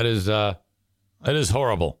 That is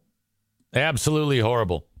horrible. Absolutely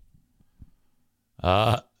horrible.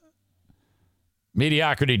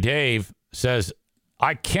 Mediocrity Dave says,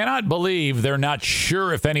 I cannot believe they're not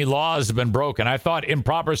sure if any laws have been broken. I thought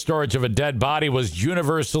improper storage of a dead body was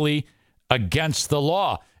universally against the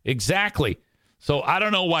law. Exactly. So I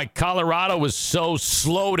don't know why Colorado was so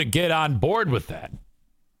slow to get on board with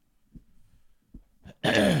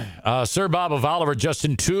that. Sir Bob of Oliver just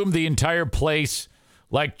entombed the entire place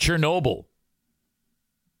like Chernobyl.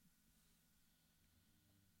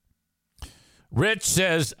 Rich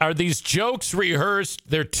says, are these jokes rehearsed?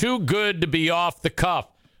 They're too good to be off the cuff.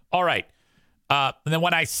 All right. And then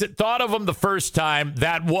when I thought of them the first time,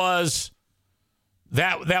 that was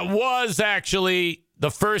actually the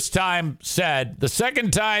first time said. The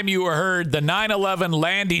second time you heard the 9/11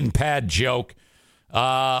 landing pad joke,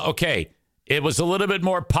 okay, it was a little bit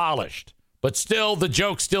more polished, but still the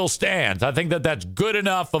joke still stands. I think that's good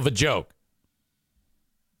enough of a joke.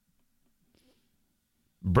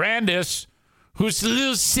 Brandis, who's a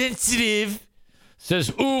little sensitive,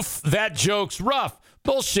 says, oof, that joke's rough.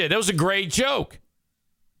 Bullshit, that was a great joke.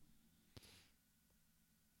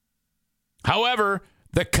 However,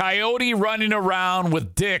 the coyote running around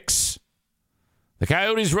with dicks, the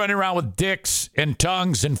coyotes running around with dicks and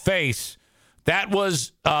tongues and face, that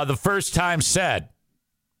was the first time said.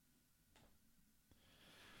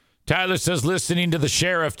 Tyler says, listening to the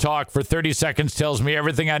sheriff talk for 30 seconds tells me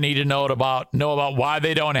everything I need to know about why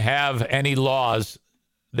they don't have any laws.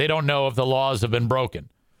 They don't know if the laws have been broken.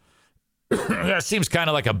 That seems kind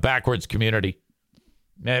of like a backwards community.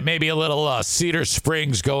 Maybe a little Cedar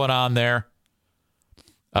Springs going on there.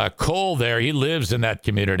 Cole there, he lives in that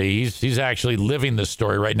community. He's actually living this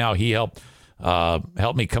story right now. He helped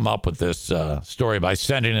me come up with this story by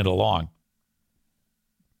sending it along.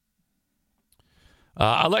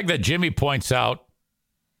 I like that Jimmy points out,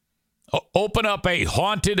 open up a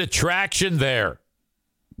haunted attraction there.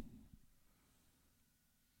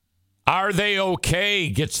 Are they okay?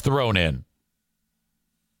 Gets thrown in.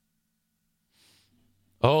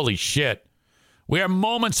 Holy shit. We are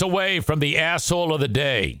moments away from the asshole of the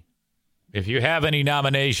day. If you have any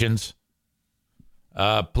nominations,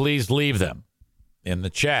 please leave them in the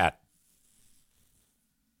chat.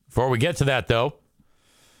 Before we get to that, though,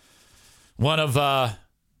 one of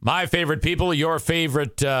my favorite people, your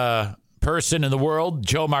favorite person in the world,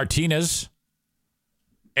 Joe Martinez.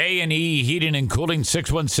 A&E Heating and Cooling,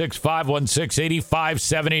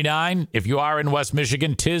 616-516-8579. If you are in West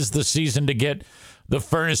Michigan, 'tis the season to get the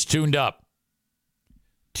furnace tuned up.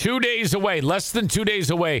 2 days away, less than 2 days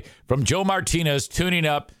away from Joe Martinez tuning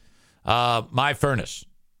up my furnace.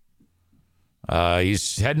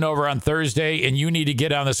 He's heading over on Thursday, and you need to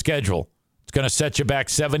get on the schedule. It's going to set you back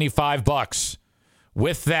 $75.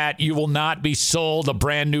 With that, you will not be sold a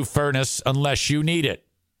brand new furnace unless you need it.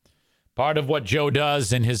 Part of what Joe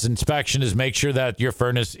does in his inspection is make sure that your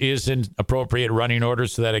furnace is in appropriate running order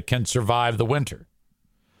so that it can survive the winter.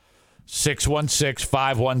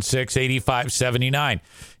 616-516-8579.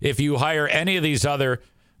 If you hire any of these other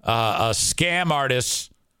scam artists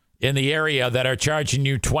in the area that are charging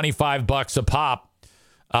you $25 a pop,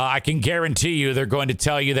 I can guarantee you they're going to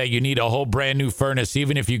tell you that you need a whole brand new furnace,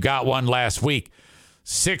 even if you got one last week.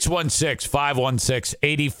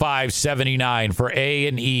 616-516-8579 for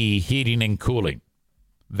A&E Heating and Cooling.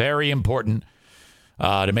 Very important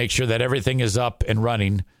to make sure that everything is up and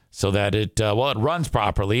running so that it runs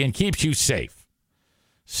properly and keeps you safe.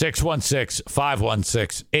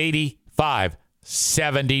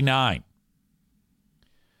 616-516-8579.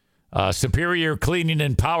 Superior Cleaning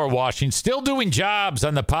and Power Washing. Still doing jobs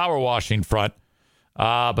on the power washing front.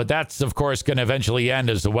 But that's, of course, going to eventually end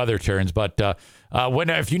as the weather turns. But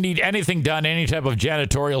if you need anything done, any type of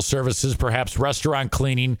janitorial services, perhaps restaurant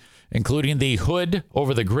cleaning, including the hood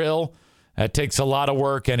over the grill, that takes a lot of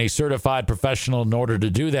work and a certified professional in order to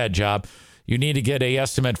do that job. You need to get an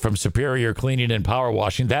estimate from Superior Cleaning and Power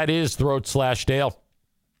Washing. That is Throat/Dale.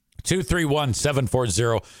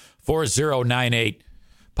 231-740-4098.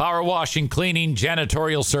 Power washing, cleaning,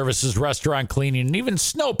 janitorial services, restaurant cleaning, and even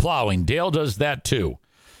snow plowing. Dale does that too.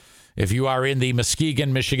 If you are in the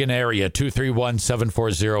Muskegon, Michigan area,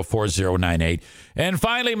 231-740-4098. And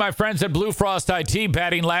finally, my friends at Blue Frost IT,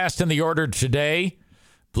 batting last in the order today.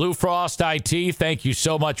 Blue Frost IT, thank you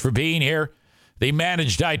so much for being here. The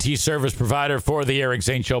managed IT service provider for the Eric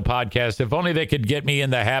Zane Show podcast. If only they could get me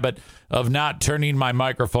in the habit of not turning my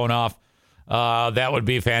microphone off. That would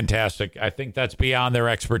be fantastic. I think that's beyond their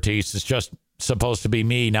expertise. It's just supposed to be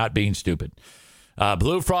me not being stupid.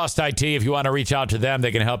 Blue Frost IT, if you want to reach out to them,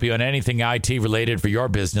 they can help you on anything IT related for your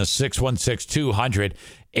business.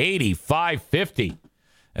 616-200-8550.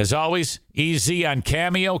 As always, easy on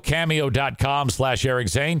Cameo, cameo.com/Eric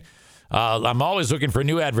Zane. I'm always looking for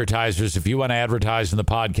new advertisers. If you want to advertise in the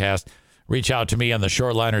podcast, reach out to me on the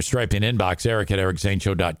Shoreliner Striping inbox,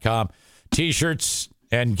 eric@ericzaneshow.com. T-shirts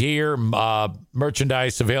and gear,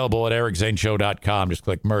 merchandise available at ericzaneshow.com. Just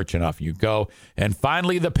click merch and off you go. And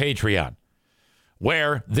finally, the Patreon,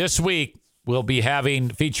 where this week we'll be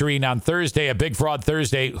featuring on Thursday, a Big Fraud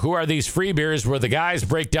Thursday. Who are these free beers? Where the guys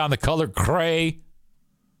break down the color gray.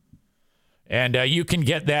 And you can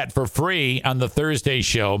get that for free on the Thursday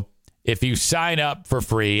show if you sign up for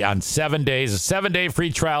free on 7 days, a 7-day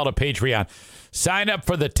free trial to Patreon. Sign up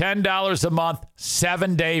for the $10 a month,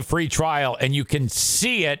 7-day free trial, and you can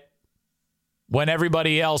see it when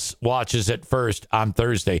everybody else watches it first on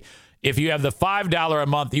Thursday. If you have the $5 a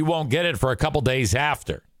month, you won't get it for a couple days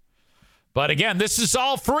after. But again, this is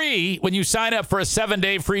all free when you sign up for a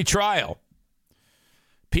 7-day free trial.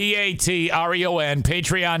 Patreon,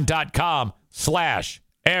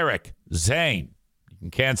 patreon.com/Eric Zane. You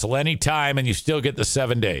can cancel any time and you still get the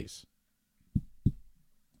 7 days.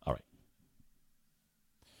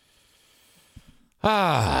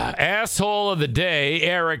 Asshole of the day,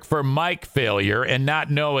 Eric, for mic failure and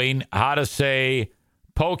not knowing how to say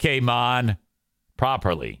Pokemon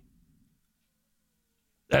properly.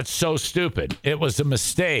 That's so stupid. It was a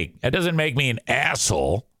mistake. That doesn't make me an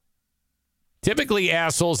asshole. Typically,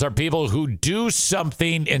 assholes are people who do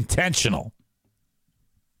something intentional.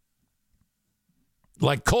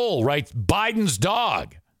 Like Cole writes, Biden's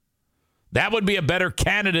dog. That would be a better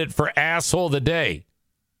candidate for asshole of the day.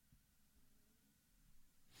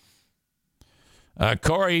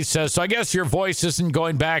 Corey says, so I guess your voice isn't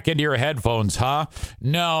going back into your headphones, huh?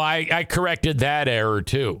 No, I corrected that error,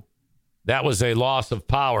 too. That was a loss of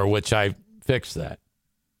power, which I fixed that.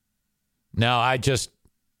 No, I just,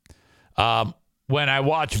 when I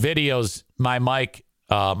watch videos, my mic,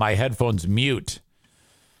 my headphones mute.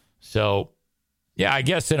 So, yeah, I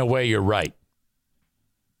guess in a way you're right.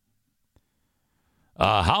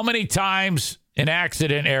 How many times an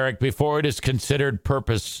accident, Eric, before it is considered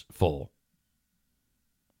purposeful?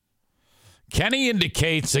 Kenny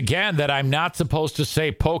indicates, again, that I'm not supposed to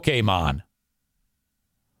say Pokemon.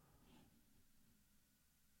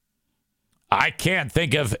 I can't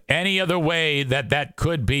think of any other way that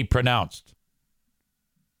could be pronounced.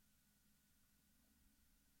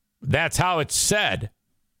 That's how it's said.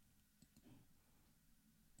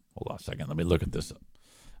 Hold on a second. Let me look at this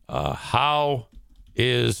up. How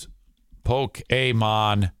is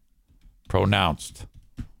Pokemon pronounced?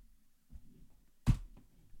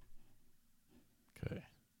 Okay.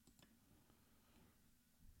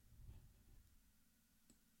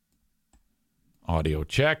 Audio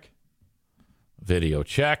check. Video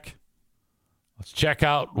check. Let's check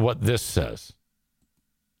out what this says.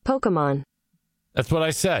 Pokemon. That's what I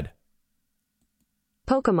said.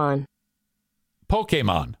 Pokemon.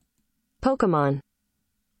 Pokemon. Pokemon.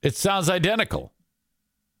 It sounds identical.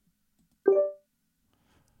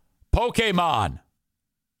 Pokemon.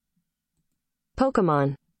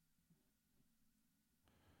 Pokemon.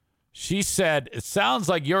 She said, it sounds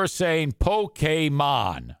like you're saying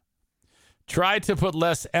Pokemon. Try to put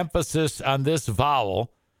less emphasis on this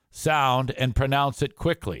vowel sound and pronounce it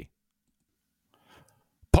quickly.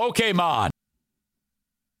 Pokemon.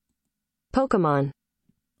 Pokemon.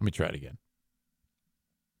 Let me try it again.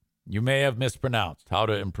 You may have mispronounced. How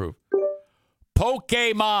to improve.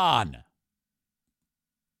 Pokemon.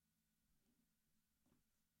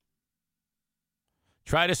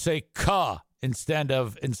 Try to say ka instead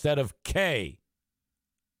of K.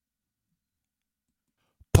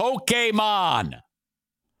 Pokemon.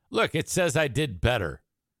 Look, it says I did better.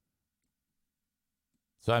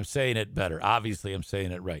 So I'm saying it better. Obviously, I'm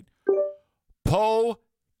saying it right. Pokemon.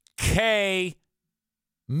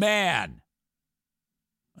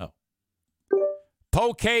 Oh.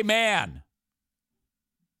 Pokemon.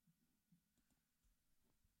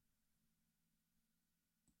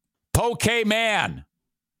 Pokemon.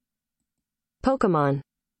 Pokemon.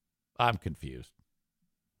 I'm confused.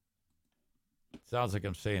 Sounds like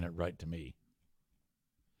I'm saying it right to me.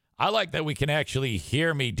 I like that we can actually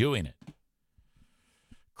hear me doing it.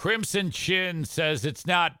 Crimson Chin says it's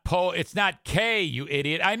not it's not K, you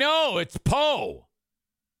idiot. I know, it's Po.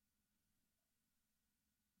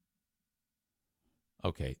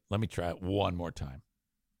 Okay, let me try it one more time.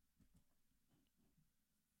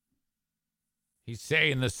 He's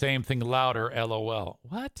saying the same thing louder, LOL.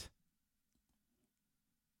 What?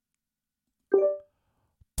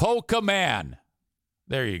 Pokemon.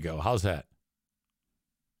 There you go. How's that?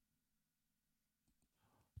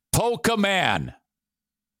 Pokemon.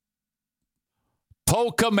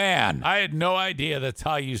 Pokemon. I had no idea that's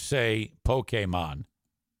how you say Pokemon.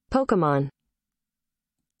 Pokemon.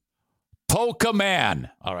 Pokemon.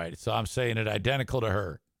 All right, so I'm saying it identical to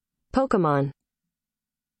her. Pokemon.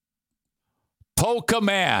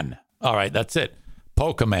 Pokemon. All right, that's it.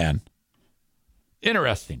 Pokemon.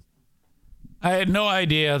 Interesting. I had no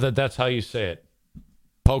idea that that's how you say it.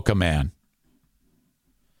 Pokemon.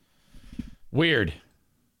 Weird.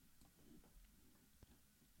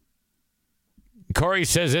 Corey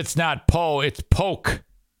says it's not Po, it's Poke.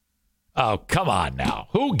 Oh, come on now.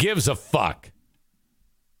 Who gives a fuck?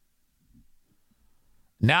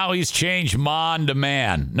 Now he's changed Mon to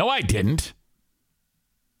Man. No, I didn't.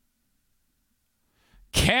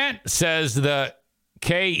 Kent says the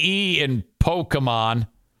K-E in Pokemon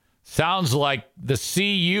sounds like the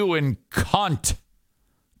C-U in cunt.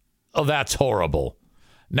 Oh, that's horrible.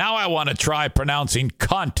 Now I want to try pronouncing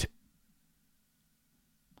cunt.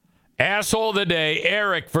 Asshole of the day,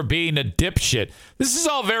 Eric, for being a dipshit. This is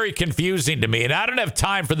all very confusing to me, and I don't have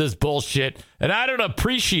time for this bullshit, and I don't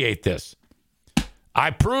appreciate this. I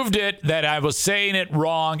proved it that I was saying it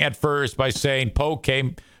wrong at first by saying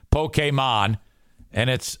Pokemon, and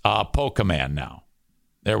it's Pokemon now.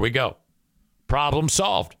 There we go. Problem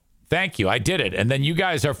solved. Thank you. I did it. And then you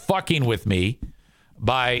guys are fucking with me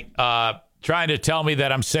by trying to tell me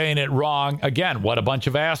that I'm saying it wrong. Again, what a bunch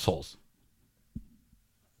of assholes.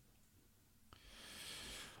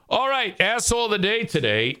 All right. Asshole of the day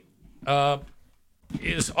today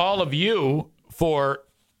is all of you for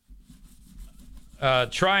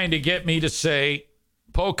trying to get me to say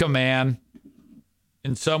Pokemon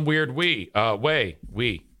in some weird way.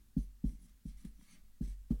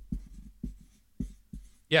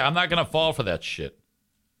 Yeah, I'm not going to fall for that shit.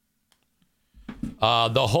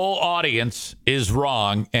 The whole audience is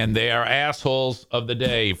wrong, and they are assholes of the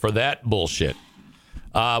day for that bullshit.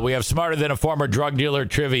 We have Smarter Than a Former Drug Dealer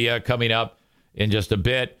trivia coming up in just a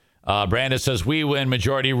bit. Brandon says, we win.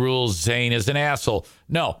 Majority rules. Zane is an asshole.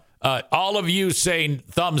 No, all of you saying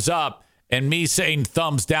thumbs up and me saying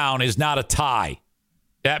thumbs down is not a tie.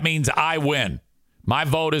 That means I win. My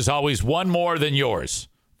vote is always one more than yours.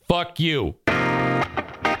 Fuck you.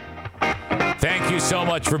 Thank you so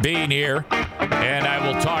much for being here. And I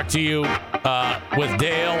will talk to you with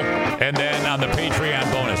Dale and then on the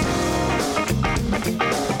Patreon bonus.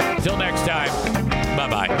 Till next time,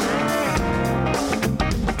 bye-bye.